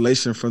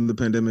isolation from the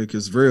pandemic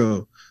is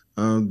real.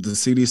 The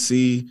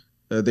CDC,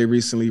 they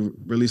recently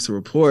released a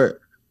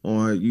report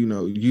on,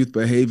 youth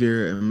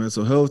behavior and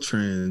mental health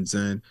trends,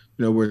 and,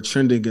 we're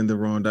trending in the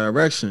wrong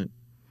direction.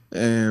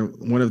 And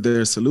one of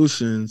their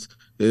solutions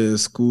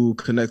is school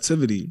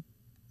connectivity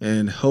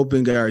and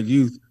helping our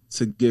youth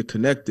to get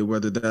connected,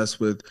 whether that's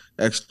with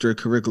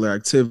extracurricular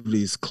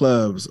activities,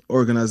 clubs,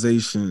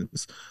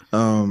 organizations,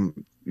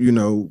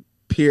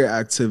 peer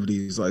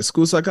activities. Like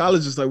school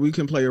psychologists, like we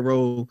can play a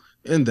role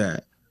in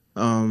that.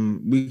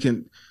 We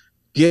can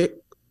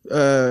get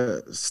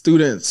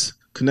students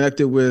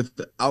connected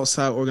with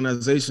outside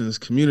organizations,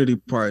 community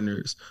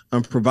partners,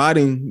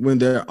 providing when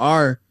there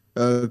are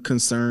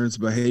concerns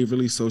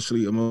behaviorally,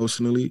 socially,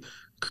 emotionally,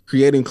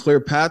 creating clear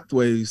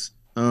pathways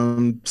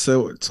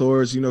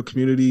towards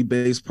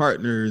community-based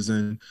partners,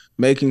 and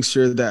making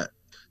sure that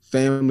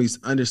families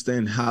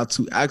understand how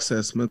to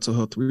access mental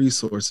health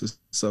resources.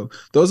 So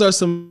those are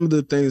some of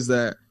the things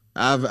that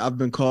I've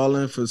been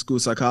calling for school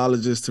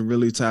psychologists to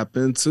really tap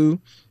into,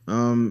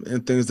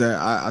 and things that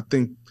I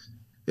think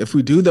if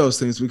we do those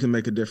things, we can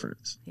make a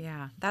difference.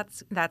 Yeah,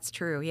 that's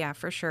true. Yeah,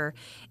 for sure.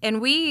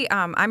 And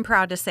I'm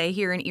proud to say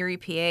here in Erie,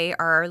 PA,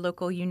 our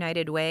local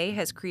United Way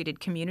has created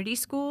community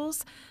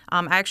schools.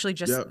 I actually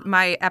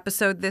my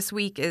episode this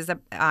week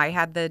I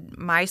had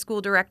my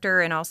school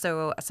director and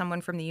also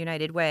someone from the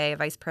United Way, a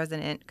vice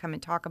president, come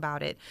and talk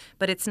about it.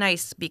 But it's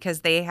nice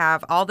because they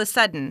have all of a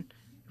sudden,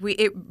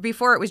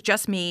 before it was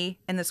just me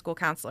and the school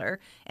counselor,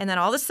 and then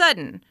all of a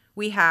sudden,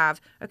 we have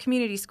a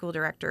community school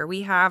director.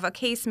 We have a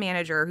case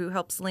manager who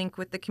helps link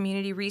with the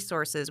community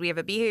resources. We have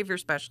a behavior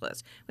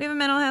specialist. We have a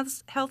mental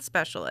health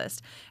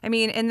specialist. I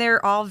mean, and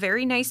they're all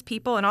very nice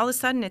people. And all of a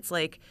sudden, it's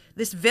like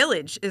this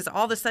village is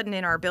all of a sudden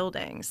in our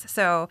buildings.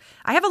 So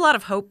I have a lot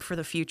of hope for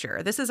the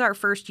future. This is our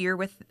first year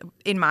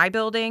in my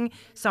building,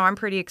 so I'm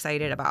pretty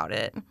excited about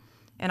it.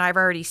 And I've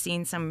already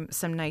seen some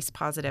nice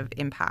positive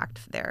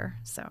impact there.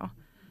 So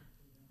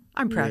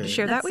I'm proud to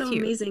share that with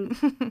you.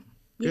 Amazing.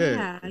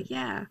 Yeah.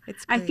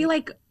 I feel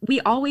like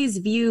we always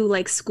view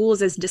like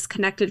schools as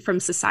disconnected from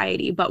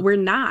society, but we're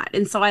not.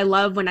 And so I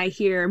love when I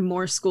hear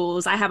more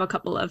schools. I have a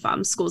couple of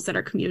schools that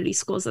are community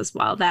schools as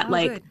well that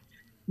good.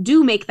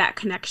 Do make that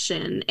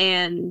connection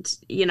and,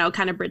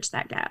 kind of bridge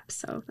that gap.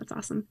 So that's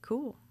awesome.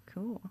 Cool.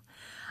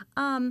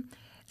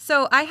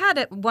 So I had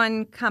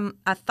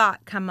a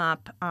thought come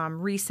up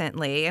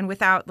recently, and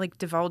without like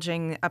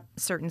divulging a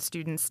certain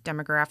students'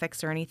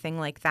 demographics or anything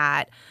like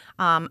that,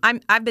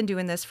 I've been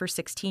doing this for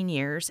 16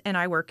 years, and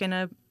I work in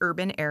an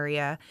urban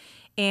area,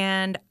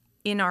 and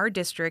in our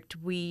district,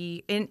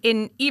 even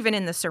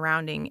in the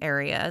surrounding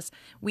areas,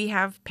 we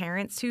have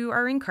parents who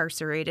are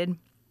incarcerated.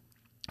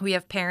 We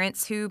have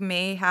parents who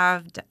may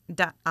have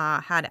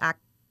had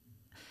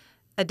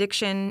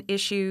addiction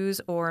issues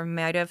or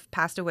might have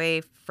passed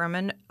away from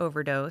an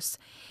overdose.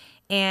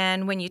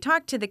 And when you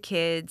talk to the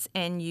kids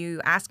and you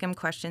ask them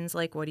questions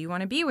like, what do you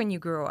want to be when you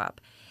grow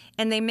up?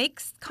 And they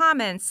make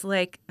comments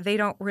like they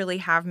don't really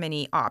have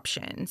many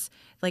options.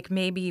 Like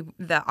maybe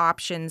the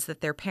options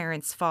that their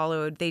parents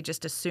followed, they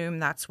just assume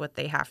that's what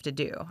they have to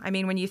do. I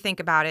mean, when you think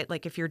about it,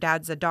 like if your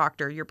dad's a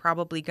doctor, you're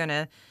probably going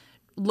to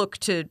look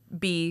to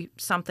be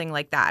something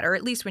like that. Or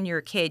at least when you're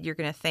a kid, you're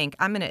going to think,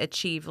 I'm going to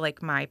achieve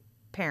like my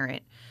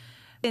parent.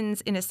 In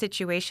a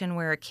situation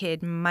where a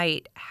kid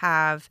might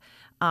have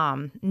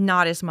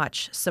not as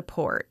much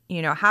support,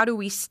 how do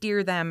we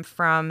steer them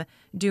from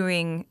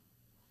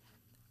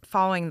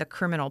following the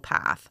criminal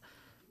path?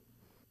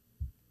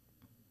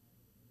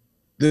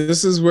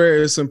 This is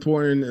where it's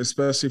important,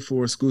 especially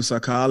for school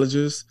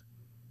psychologists,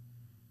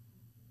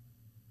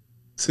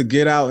 to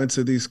get out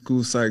into these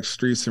school psych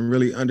streets and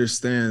really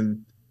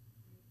understand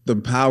the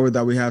power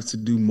that we have to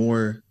do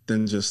more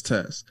than just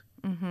test.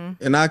 Mm-hmm.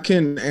 And I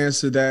can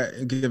answer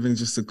that giving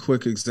just a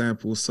quick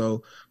example.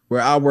 So where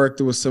I worked,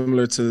 it was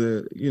similar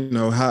to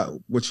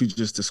what you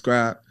just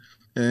described.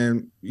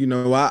 And,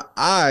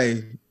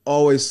 I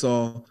always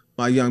saw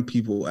my young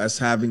people as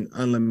having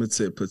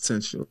unlimited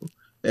potential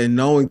and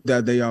knowing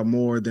that they are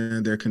more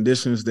than their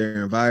conditions,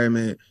 their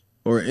environment,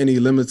 or any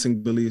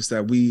limiting beliefs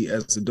that we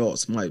as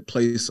adults might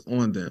place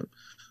on them.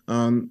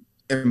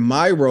 And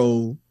my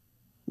role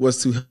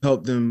was to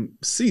help them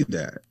see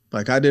that.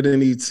 Like I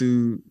didn't need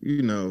to,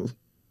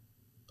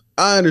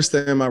 I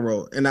understand my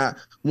role. And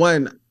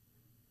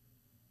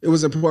it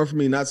was important for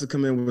me not to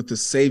come in with the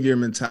savior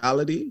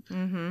mentality,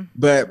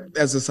 but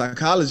as a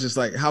psychologist,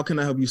 like how can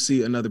I help you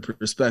see another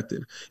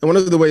perspective? And one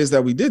of the ways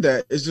that we did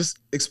that is just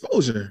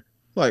exposure.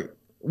 Like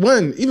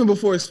even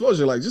before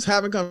exposure, like just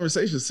having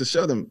conversations to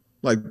show them,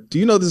 like, do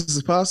you know this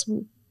is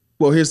possible?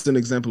 Well, here's an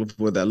example of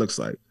what that looks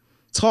like.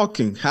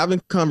 Talking,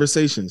 having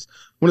conversations.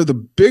 One of the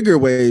bigger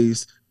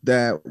ways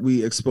that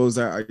we expose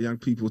our young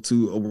people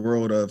to a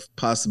world of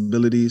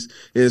possibilities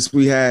is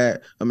we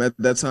had, at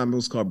that time, it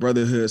was called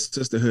Brotherhood,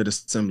 Sisterhood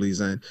Assemblies.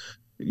 And,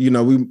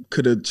 we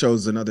could have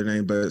chose another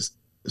name, but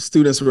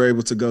students were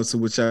able to go to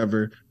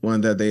whichever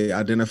one that they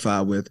identify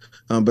with.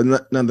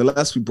 But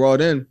nonetheless, we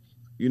brought in,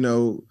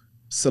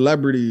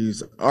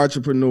 celebrities,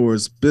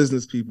 entrepreneurs,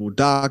 business people,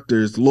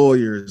 doctors,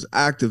 lawyers,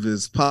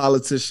 activists,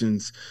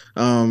 politicians,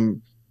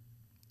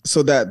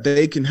 so that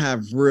they can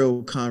have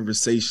real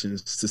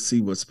conversations to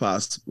see what's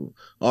possible.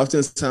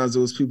 Oftentimes, it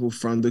was people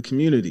from the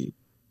community.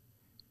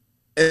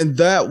 And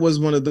that was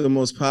one of the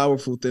most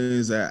powerful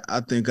things that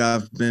I think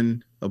I've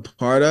been a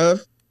part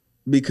of,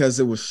 because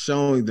it was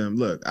showing them,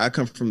 look, I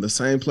come from the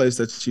same place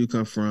that you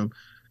come from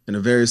in a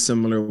very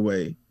similar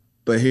way,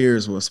 but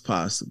here's what's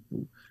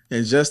possible.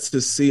 And just to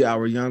see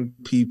our young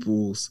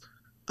people's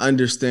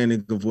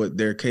understanding of what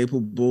they're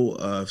capable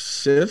of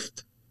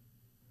shift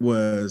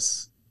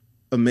was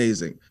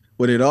amazing.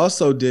 What it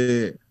also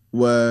did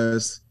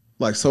was,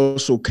 like,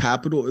 social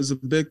capital is a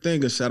big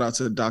thing. And shout out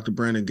to Dr.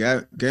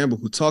 Brandon Gamble,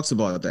 who talks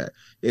about that.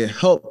 It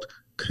helped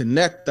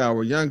connect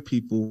our young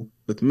people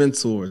with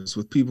mentors,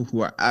 with people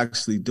who are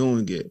actually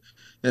doing it.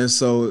 And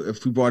so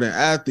if we brought in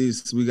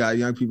athletes, we got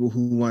young people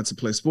who want to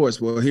play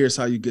sports. Well, here's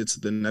how you get to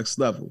the next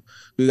level.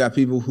 We got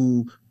people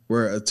who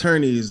were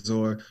attorneys,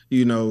 or,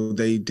 you know,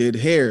 they did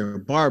hair,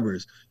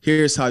 barbers.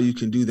 Here's how you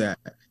can do that.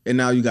 And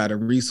now you got a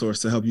resource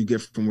to help you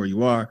get from where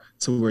you are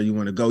to where you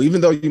want to go. Even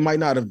though you might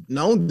not have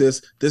known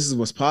this is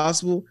what's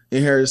possible,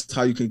 and here's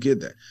how you can get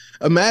there.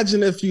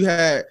 Imagine if you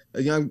had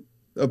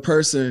a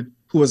person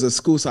who was a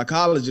school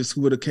psychologist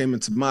who would have came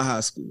into my high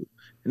school.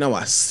 Now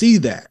I see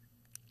that.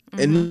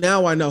 And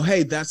now I know,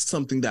 hey, that's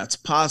something that's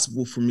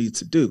possible for me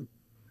to do.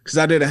 Because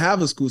I didn't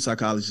have a school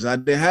psychologist. I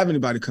didn't have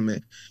anybody come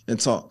in and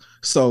talk.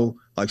 So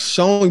like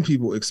showing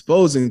people,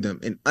 exposing them,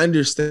 and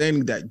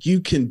understanding that you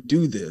can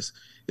do this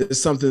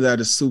is something that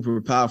is super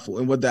powerful.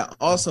 And what that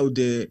also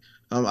did,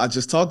 I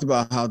just talked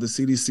about how the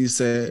CDC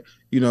said,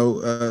 you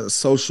know,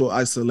 social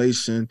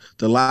isolation,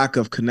 the lack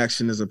of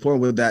connection is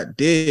important. What that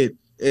did,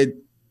 it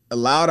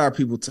allowed our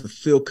people to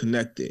feel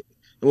connected.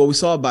 And what we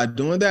saw by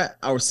doing that,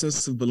 our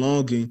sense of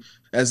belonging,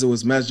 as it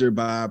was measured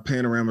by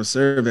panorama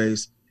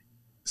surveys,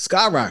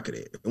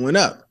 skyrocketed. It went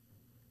up.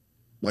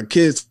 Like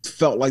kids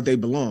felt like they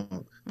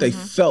belonged. They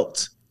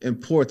felt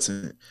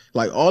important.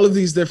 Like all of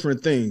these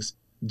different things,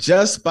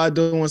 just by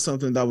doing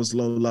something that was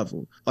low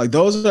level. Like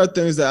those are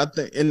things that I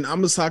think, and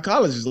I'm a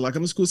psychologist, like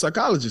I'm a school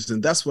psychologist,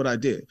 and that's what I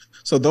did.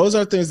 So those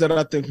are things that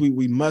I think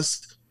we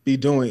must be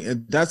doing.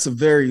 And that's a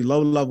very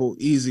low level,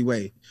 easy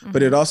way.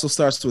 But it also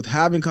starts with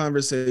having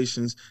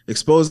conversations,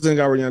 exposing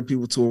our young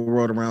people to a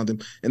world around them,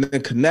 and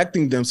then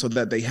connecting them so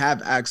that they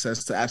have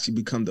access to actually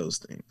become those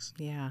things.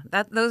 Yeah,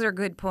 those are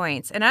good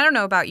points. And I don't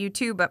know about you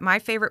too, but my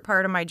favorite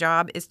part of my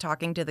job is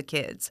talking to the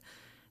kids.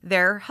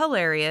 They're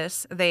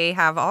hilarious. They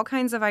have all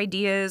kinds of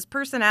ideas,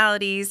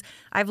 personalities.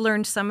 I've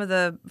learned some of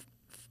the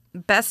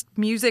best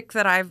music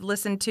that I've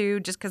listened to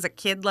just because a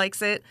kid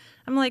likes it.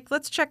 I'm like,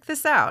 let's check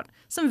this out.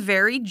 Some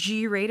very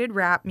G-rated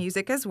rap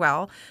music as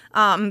well.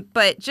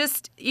 But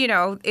just, you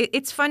know,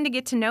 it's fun to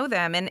get to know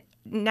them. And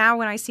now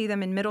when I see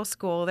them in middle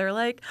school, they're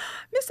like,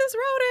 Mrs.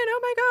 Roden, oh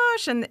my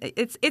gosh. And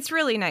it's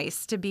really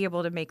nice to be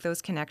able to make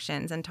those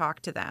connections and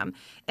talk to them.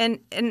 And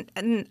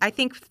I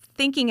think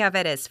thinking of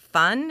it as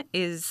fun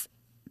is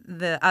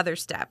the other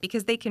step,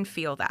 because they can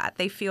feel that.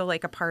 They feel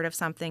like a part of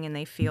something, and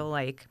they feel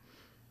like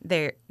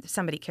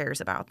somebody cares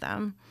about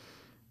them.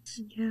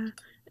 Yeah.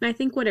 And I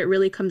think what it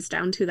really comes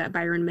down to, that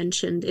Byron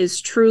mentioned,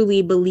 is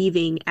truly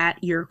believing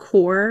at your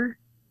core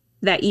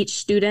that each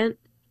student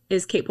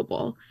is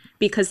capable,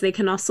 because they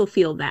can also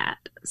feel that.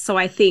 So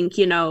I think,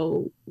 you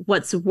know,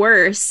 what's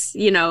worse,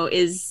 you know,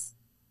 is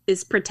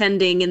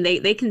pretending, and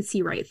they can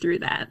see right through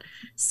that.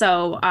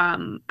 So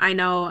I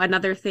know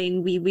another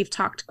thing we've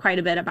talked quite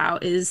a bit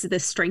about is the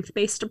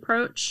strength-based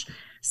approach.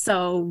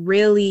 So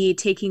really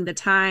taking the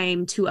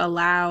time to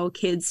allow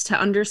kids to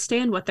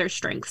understand what their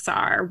strengths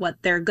are, what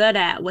they're good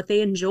at, what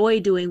they enjoy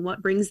doing,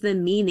 what brings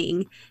them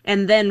meaning.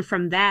 And then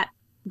from that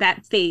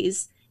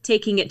phase,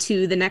 taking it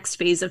to the next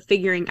phase of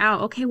figuring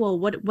out, okay, well,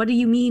 what do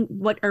you mean?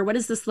 What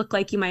does this look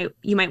like you might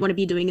want to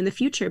be doing in the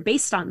future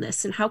based on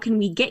this? And how can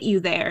we get you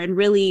there? And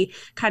really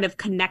kind of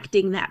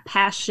connecting that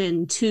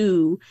passion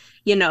to,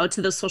 you know,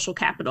 to the social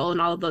capital and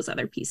all of those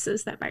other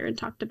pieces that Byron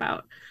talked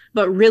about,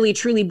 but really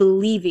truly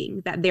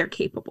believing that they're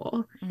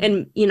capable.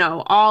 And, you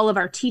know, all of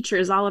our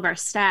teachers, all of our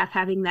staff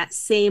having that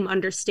same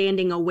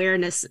understanding,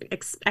 awareness,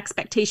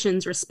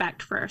 expectations,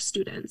 respect for our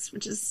students,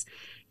 which is,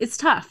 it's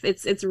tough.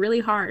 It's really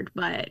hard,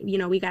 but, you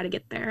know, we got to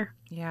get there.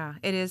 Yeah,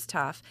 it is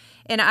tough.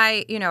 And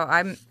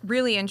I'm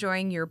really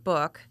enjoying your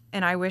book,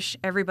 and I wish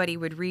everybody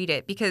would read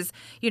it, because,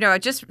 you know,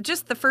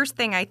 just the first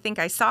thing I think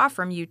I saw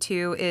from you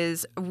two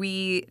is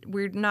we're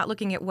not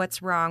looking at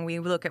what's wrong. We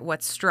look at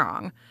what's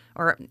strong.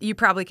 Or you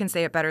probably can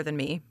say it better than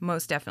me,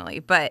 most definitely.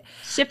 But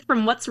shift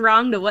from what's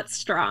wrong to what's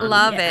strong.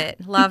 Love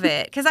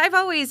it. Because I've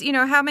always, you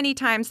know, how many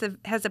times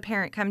has a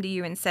parent come to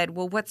you and said,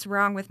 well, what's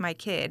wrong with my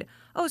kid?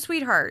 Oh,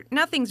 sweetheart,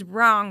 nothing's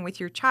wrong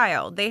with your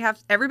child.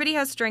 Everybody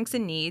has strengths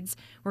and needs.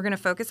 We're going to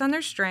focus on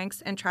their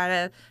strengths and try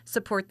to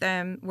support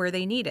them where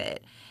they need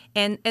it.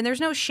 And there's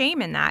no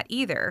shame in that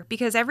either,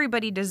 because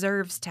everybody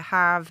deserves to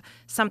have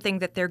something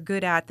that they're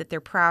good at, that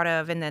they're proud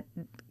of, and that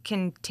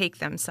can take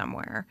them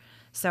somewhere.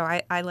 So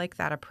I like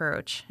that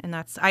approach. And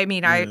that's, I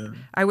mean, yeah.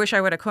 I wish I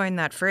would have coined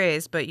that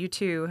phrase, but you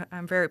two,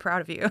 I'm very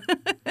proud of you.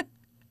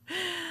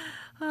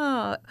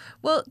 Oh,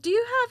 well, do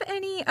you have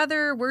any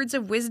other words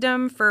of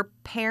wisdom for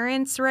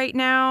parents right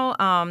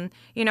now?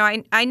 You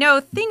know, I know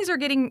things are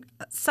getting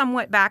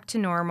somewhat back to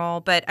normal,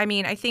 but I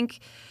mean, I think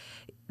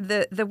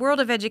the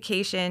world of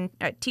education,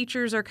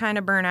 teachers are kind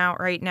of burnt out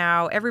right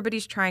now.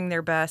 Everybody's trying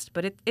their best,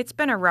 but it's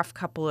been a rough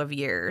couple of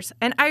years.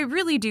 And I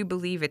really do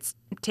believe it's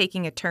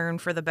taking a turn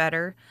for the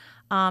better.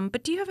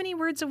 But do you have any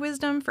words of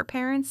wisdom for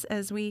parents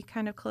as we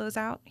kind of close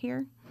out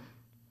here?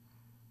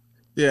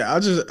 Yeah,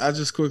 I'll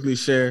just quickly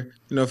share,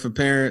 you know, for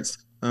parents,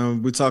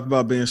 we talk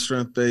about being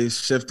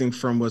strength-based, shifting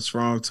from what's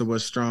wrong to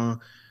what's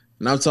strong.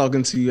 And I'm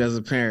talking to you as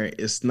a parent.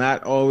 It's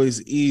not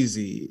always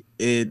easy.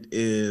 It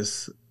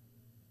is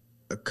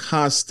a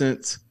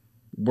constant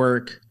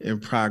work in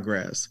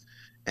progress.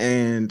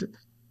 And,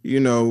 you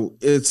know,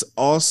 it's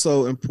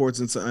also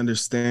important to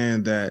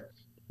understand that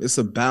it's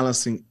a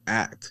balancing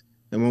act.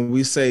 And when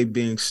we say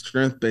being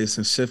strength-based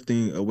and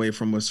shifting away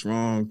from what's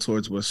wrong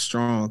towards what's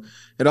strong,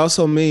 it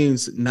also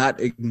means not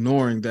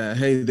ignoring that,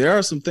 hey, there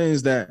are some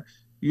things that,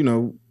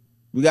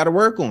 we got to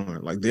work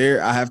on. Like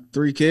I have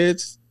 3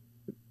 kids,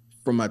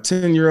 from my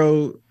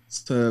 10-year-old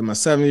to my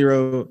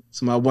 7-year-old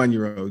to my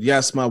 1-year-old.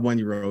 Yes, my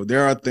 1-year-old.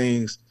 There are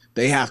things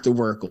they have to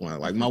work on.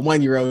 Like my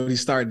 1-year-old, he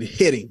started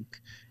hitting.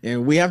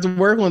 And we have to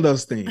work on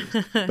those things.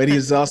 But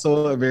he's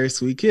also a very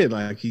sweet kid.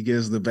 Like he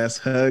gives the best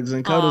hugs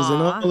and cuddles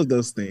and all of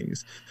those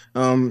things.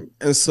 And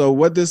so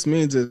what this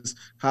means is,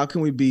 how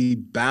can we be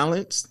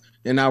balanced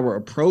in our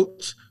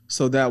approach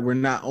so that we're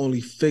not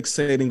only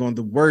fixating on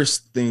the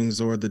worst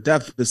things or the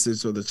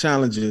deficits or the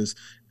challenges,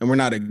 and we're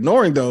not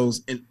ignoring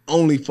those and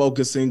only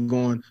focusing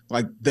on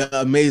like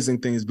the amazing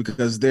things,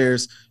 because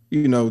there's,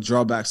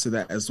 drawbacks to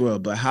that as well.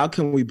 But how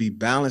can we be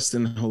balanced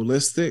and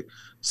holistic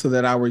so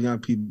that our young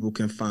people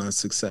can find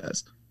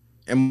success?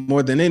 And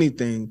more than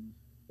anything,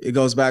 it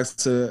goes back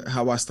to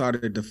how I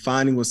started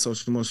defining what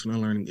social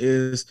emotional learning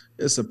is.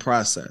 It's a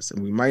process,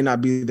 and we might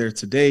not be there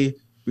today.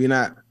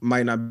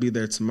 Might not be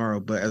there tomorrow,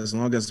 but as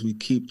long as we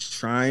keep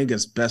trying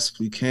as best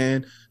we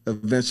can,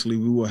 eventually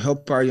we will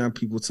help our young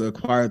people to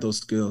acquire those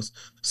skills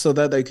so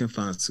that they can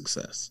find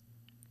success.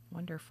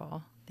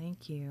 Wonderful.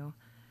 Thank you.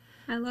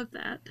 I love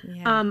that.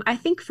 Yeah. I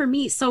think for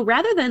me, so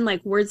rather than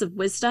like words of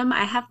wisdom,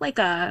 I have like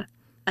a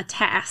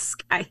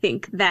task, I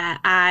think, that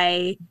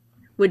I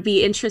would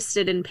be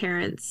interested in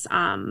parents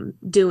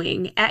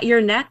doing at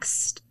your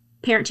next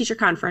parent-teacher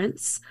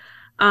conference.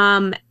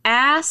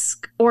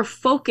 Ask or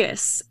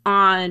focus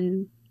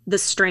on the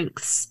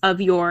strengths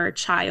of your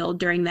child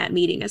during that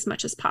meeting as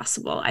much as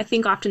possible. I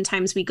think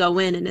oftentimes we go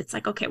in and it's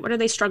like, okay, what are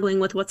they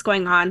struggling with? What's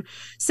going on?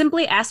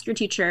 Simply ask your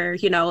teacher,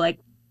 like,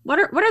 what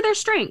are their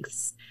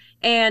strengths?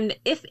 And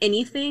if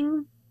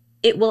anything,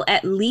 it will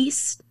at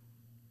least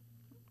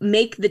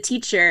make the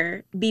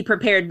teacher be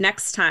prepared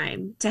next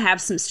time to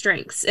have some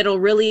strengths. It'll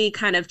really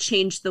kind of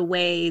change the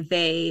way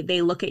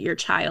they look at your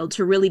child,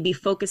 to really be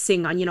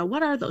focusing on,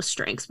 what are those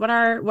strengths? What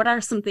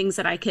are some things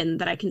that I can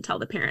tell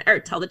the parent,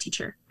 or tell the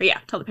teacher, or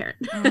tell the parent.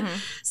 Mm-hmm.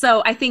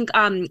 So I think,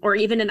 or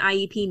even in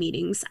IEP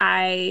meetings,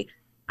 I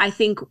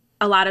think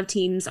a lot of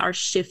teams are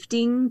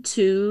shifting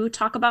to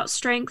talk about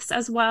strengths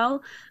as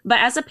well. But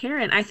as a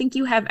parent, I think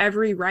you have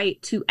every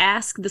right to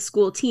ask the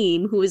school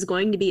team, who is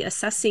going to be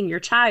assessing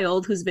your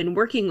child, who's been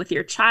working with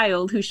your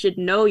child, who should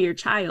know your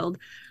child,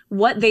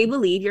 what they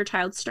believe your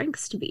child's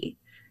strengths to be.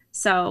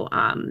 So,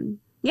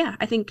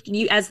 I think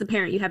you, as the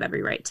parent, you have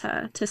every right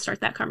to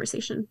start that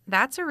conversation.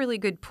 That's a really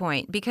good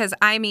point, because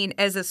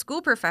as a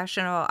school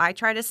professional, I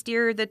try to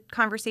steer the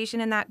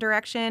conversation in that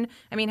direction.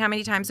 How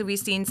many times have we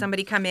seen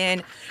somebody come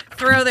in,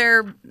 throw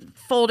their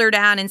folder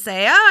down and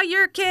say, "Oh,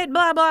 your kid,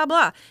 blah, blah,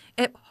 blah."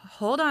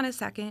 Hold on a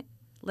second.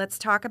 Let's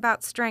talk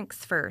about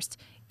strengths first.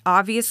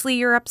 Obviously,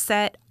 you're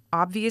upset.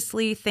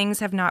 Obviously, things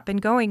have not been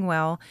going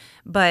well,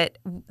 but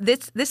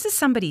this is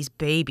somebody's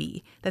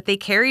baby that they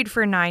carried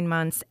for 9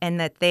 months and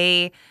that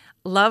they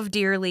love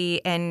dearly,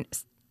 and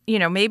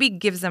maybe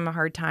gives them a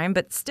hard time,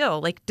 but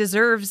still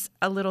deserves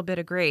a little bit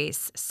of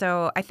grace.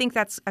 So I think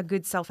that's a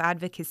good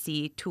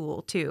self-advocacy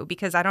tool too,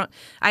 because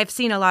I've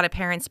seen a lot of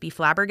parents be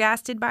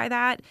flabbergasted by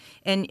that,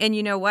 and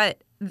you know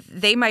what,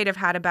 they might have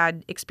had a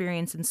bad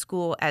experience in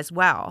school as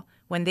well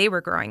when they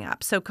were growing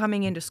up. So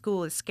coming into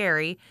school is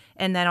scary,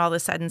 and then all of a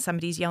sudden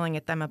somebody's yelling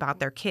at them about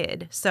their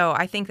kid. So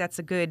I think that's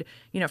a good,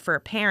 for a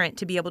parent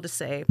to be able to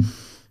say,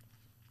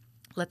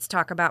 let's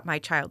talk about my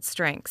child's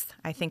strengths.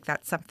 I think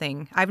that's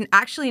something I've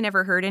actually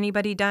never heard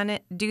anybody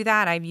do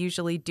that. I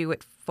usually do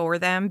it for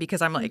them, because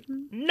I'm like,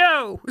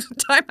 no,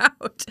 time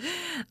out.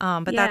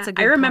 But that's a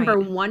good I remember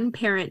point. One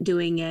parent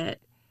doing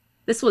it.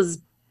 This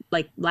was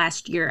like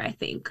last year, I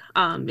think.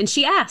 And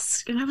she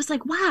asked, and I was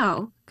like,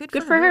 wow, good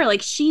for her.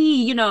 Like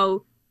she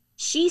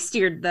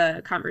steered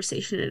the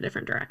conversation in a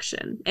different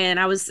direction. And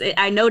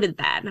I noted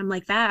that, and I'm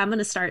like, I'm going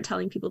to start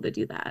telling people to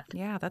do that.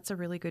 Yeah, that's a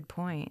really good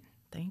point.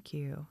 Thank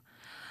you.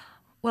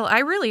 Well, I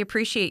really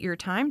appreciate your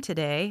time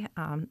today,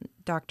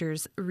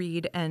 Drs.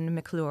 Reed and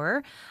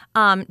McClure.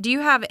 Do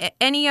you have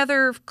any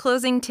other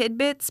closing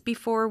tidbits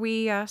before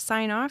we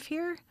sign off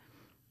here?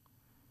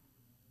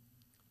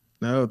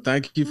 No,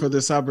 thank you for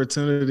this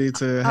opportunity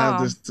to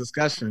have this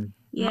discussion.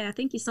 Yeah,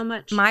 thank you so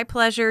much. My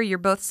pleasure. You're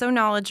both so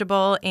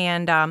knowledgeable,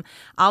 and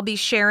I'll be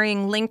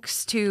sharing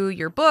links to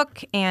your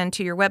book and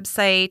to your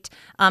website.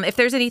 If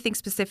there's anything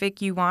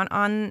specific you want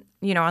on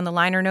the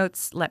liner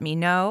notes, let me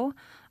know.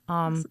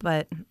 Awesome.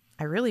 But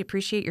I really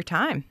appreciate your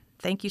time.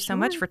 Thank you so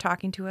much for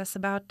talking to us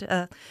about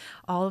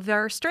all of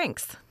our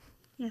strengths.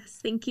 Yes,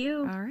 thank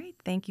you. All right.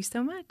 Thank you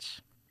so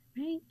much.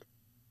 Right.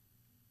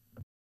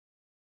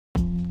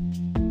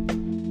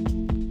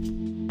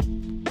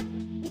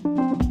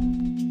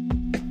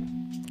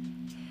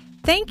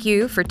 Thank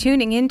you for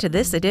tuning in to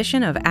this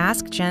edition of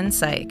Ask Gen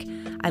Psych.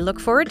 I look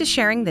forward to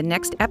sharing the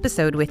next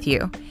episode with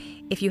you.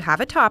 If you have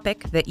a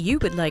topic that you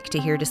would like to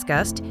hear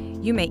discussed,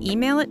 you may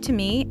email it to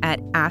me at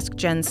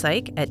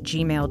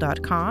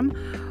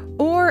askgenpsych@gmail.com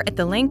or at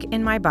the link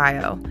in my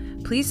bio.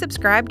 Please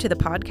subscribe to the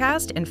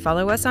podcast and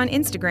follow us on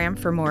Instagram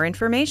for more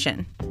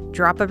information.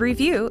 Drop a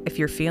review if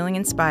you're feeling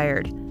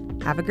inspired.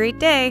 Have a great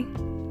day.